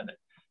want to spend it.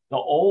 The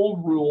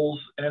old rules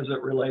as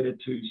it related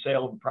to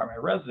sale of a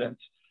primary residence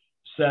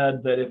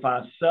said that if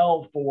I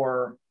sell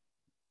for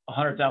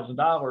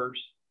 $100,000,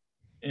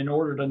 in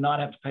order to not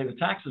have to pay the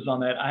taxes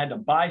on that, I had to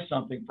buy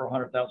something for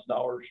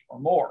 $100,000 or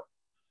more.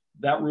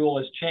 That rule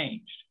has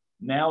changed.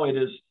 Now it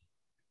is,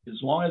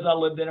 as long as I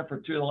lived in it for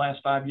 2 of the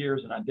last 5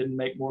 years and I didn't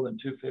make more than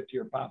 250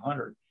 or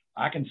 500,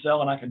 I can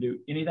sell and I can do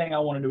anything I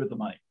want to do with the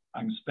money.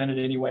 I can spend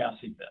it any way I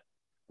see fit,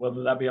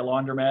 whether that be a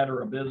laundromat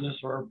or a business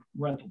or a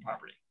rental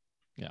property.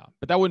 Yeah,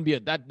 but that wouldn't be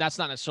that's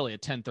not necessarily a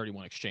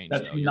 1031 exchange.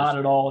 That's not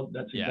at all.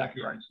 That's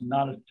exactly right. It's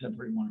not a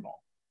 1031 at all.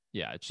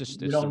 Yeah, it's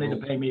just, you don't need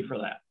to pay me for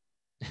that.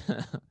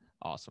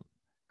 Awesome.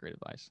 Great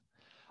advice.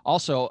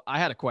 Also, I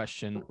had a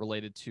question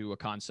related to a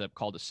concept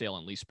called a sale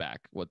and leaseback.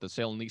 What the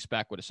sale and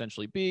leaseback would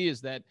essentially be is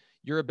that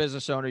you're a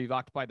business owner, you've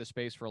occupied the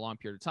space for a long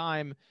period of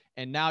time,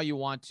 and now you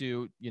want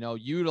to,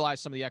 utilize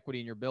some of the equity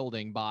in your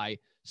building by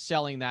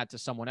selling that to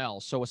someone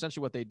else. So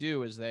essentially what they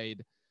do is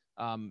they'd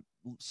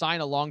sign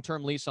a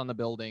long-term lease on the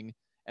building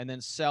and then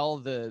sell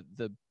the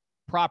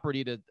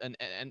property to an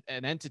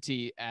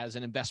entity as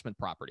an investment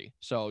property.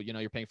 So,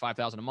 you're paying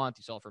 $5,000 a month,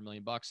 you sell it for $1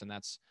 million, and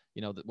that's,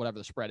 whatever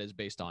the spread is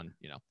based on,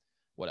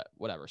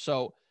 whatever.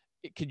 So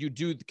could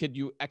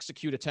you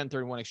execute a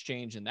 1031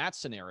 exchange in that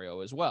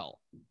scenario as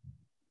well?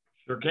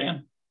 Sure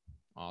can.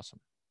 Awesome.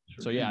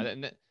 Sure. So yeah.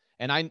 And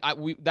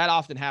that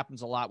often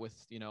happens a lot with,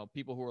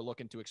 people who are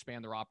looking to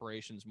expand their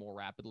operations more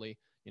rapidly.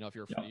 If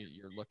you're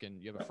looking,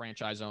 you have a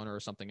franchise owner or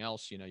something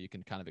else, you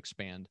can kind of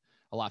expand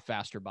a lot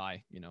faster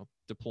by,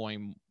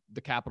 deploying the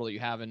capital that you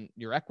have in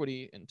your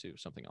equity into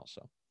something else.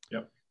 So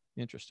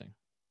Interesting.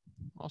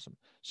 Awesome.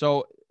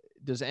 So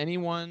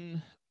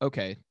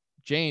okay.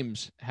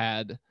 James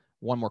had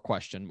one more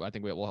question. I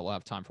think we'll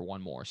have time for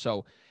one more.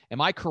 So am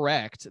I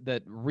correct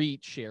that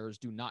REIT shares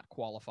do not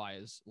qualify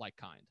as like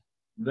kind?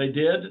 They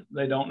did.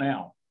 They don't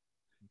now.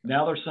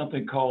 Now there's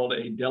something called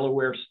a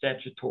Delaware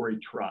statutory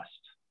trust.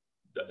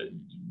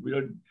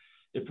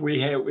 If we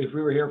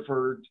were here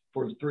for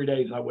 3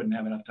 days, I wouldn't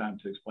have enough time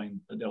to explain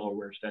the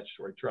Delaware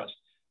statutory trust.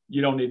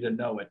 You don't need to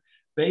know it.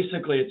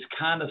 Basically, it's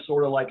kind of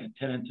sort of like a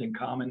tenants in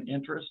common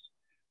interest,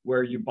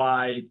 where you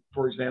buy,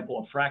 for example,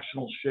 a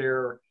fractional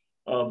share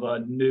of a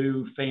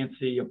new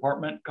fancy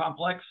apartment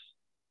complex.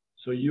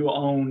 So you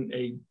own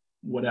a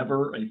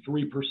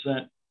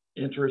 3%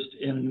 interest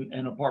in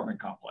an apartment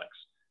complex.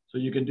 So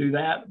you can do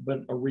that,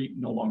 but a REIT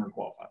no longer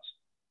qualifies.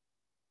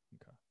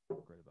 Okay,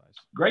 great advice.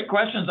 Great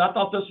questions. I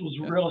thought this was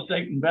real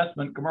estate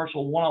investment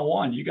commercial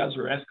 101. You guys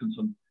are asking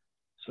some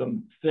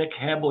thick,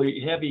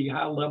 heavy,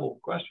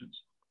 high-level questions.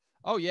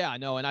 Oh yeah, I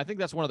know. And I think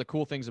that's one of the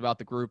cool things about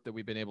the group that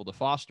we've been able to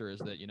foster is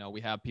that,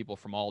 we have people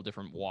from all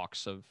different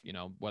walks of,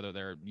 whether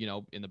they're,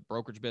 in the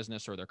brokerage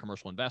business or they're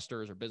commercial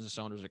investors or business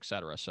owners, et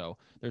cetera. So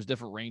there's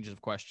different ranges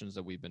of questions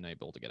that we've been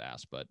able to get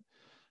asked. But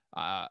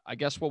I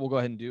guess what we'll go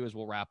ahead and do is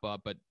we'll wrap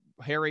up. But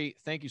Harry,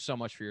 thank you so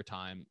much for your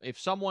time. If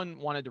someone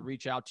wanted to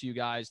reach out to you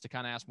guys to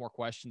kind of ask more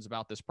questions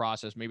about this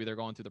process, maybe they're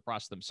going through the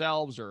process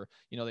themselves, or,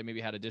 they maybe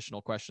had additional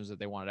questions that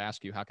they wanted to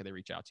ask you, how could they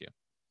reach out to you?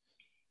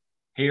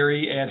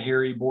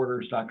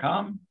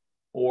 Harry@harryborders.com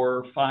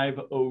or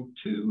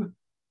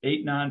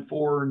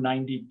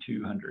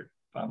 502-894-9200.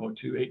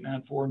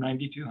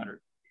 502-894-9200.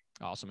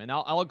 Awesome. And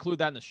I'll include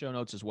that in the show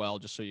notes as well,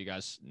 just so you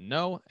guys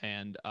know.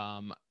 And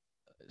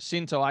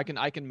Cinto, I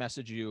can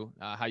message you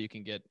how you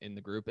can get in the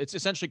group. It's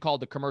essentially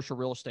called the Commercial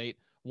Real Estate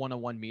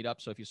 101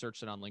 Meetup. So if you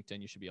search it on LinkedIn,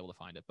 you should be able to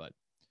find it. But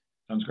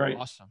sounds great.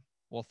 Awesome.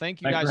 Well,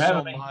 thank you guys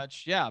so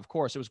much. Yeah, of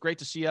course. It was great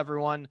to see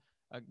everyone.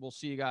 We'll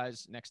see you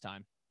guys next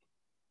time.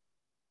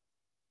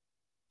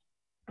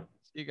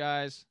 See you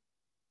guys.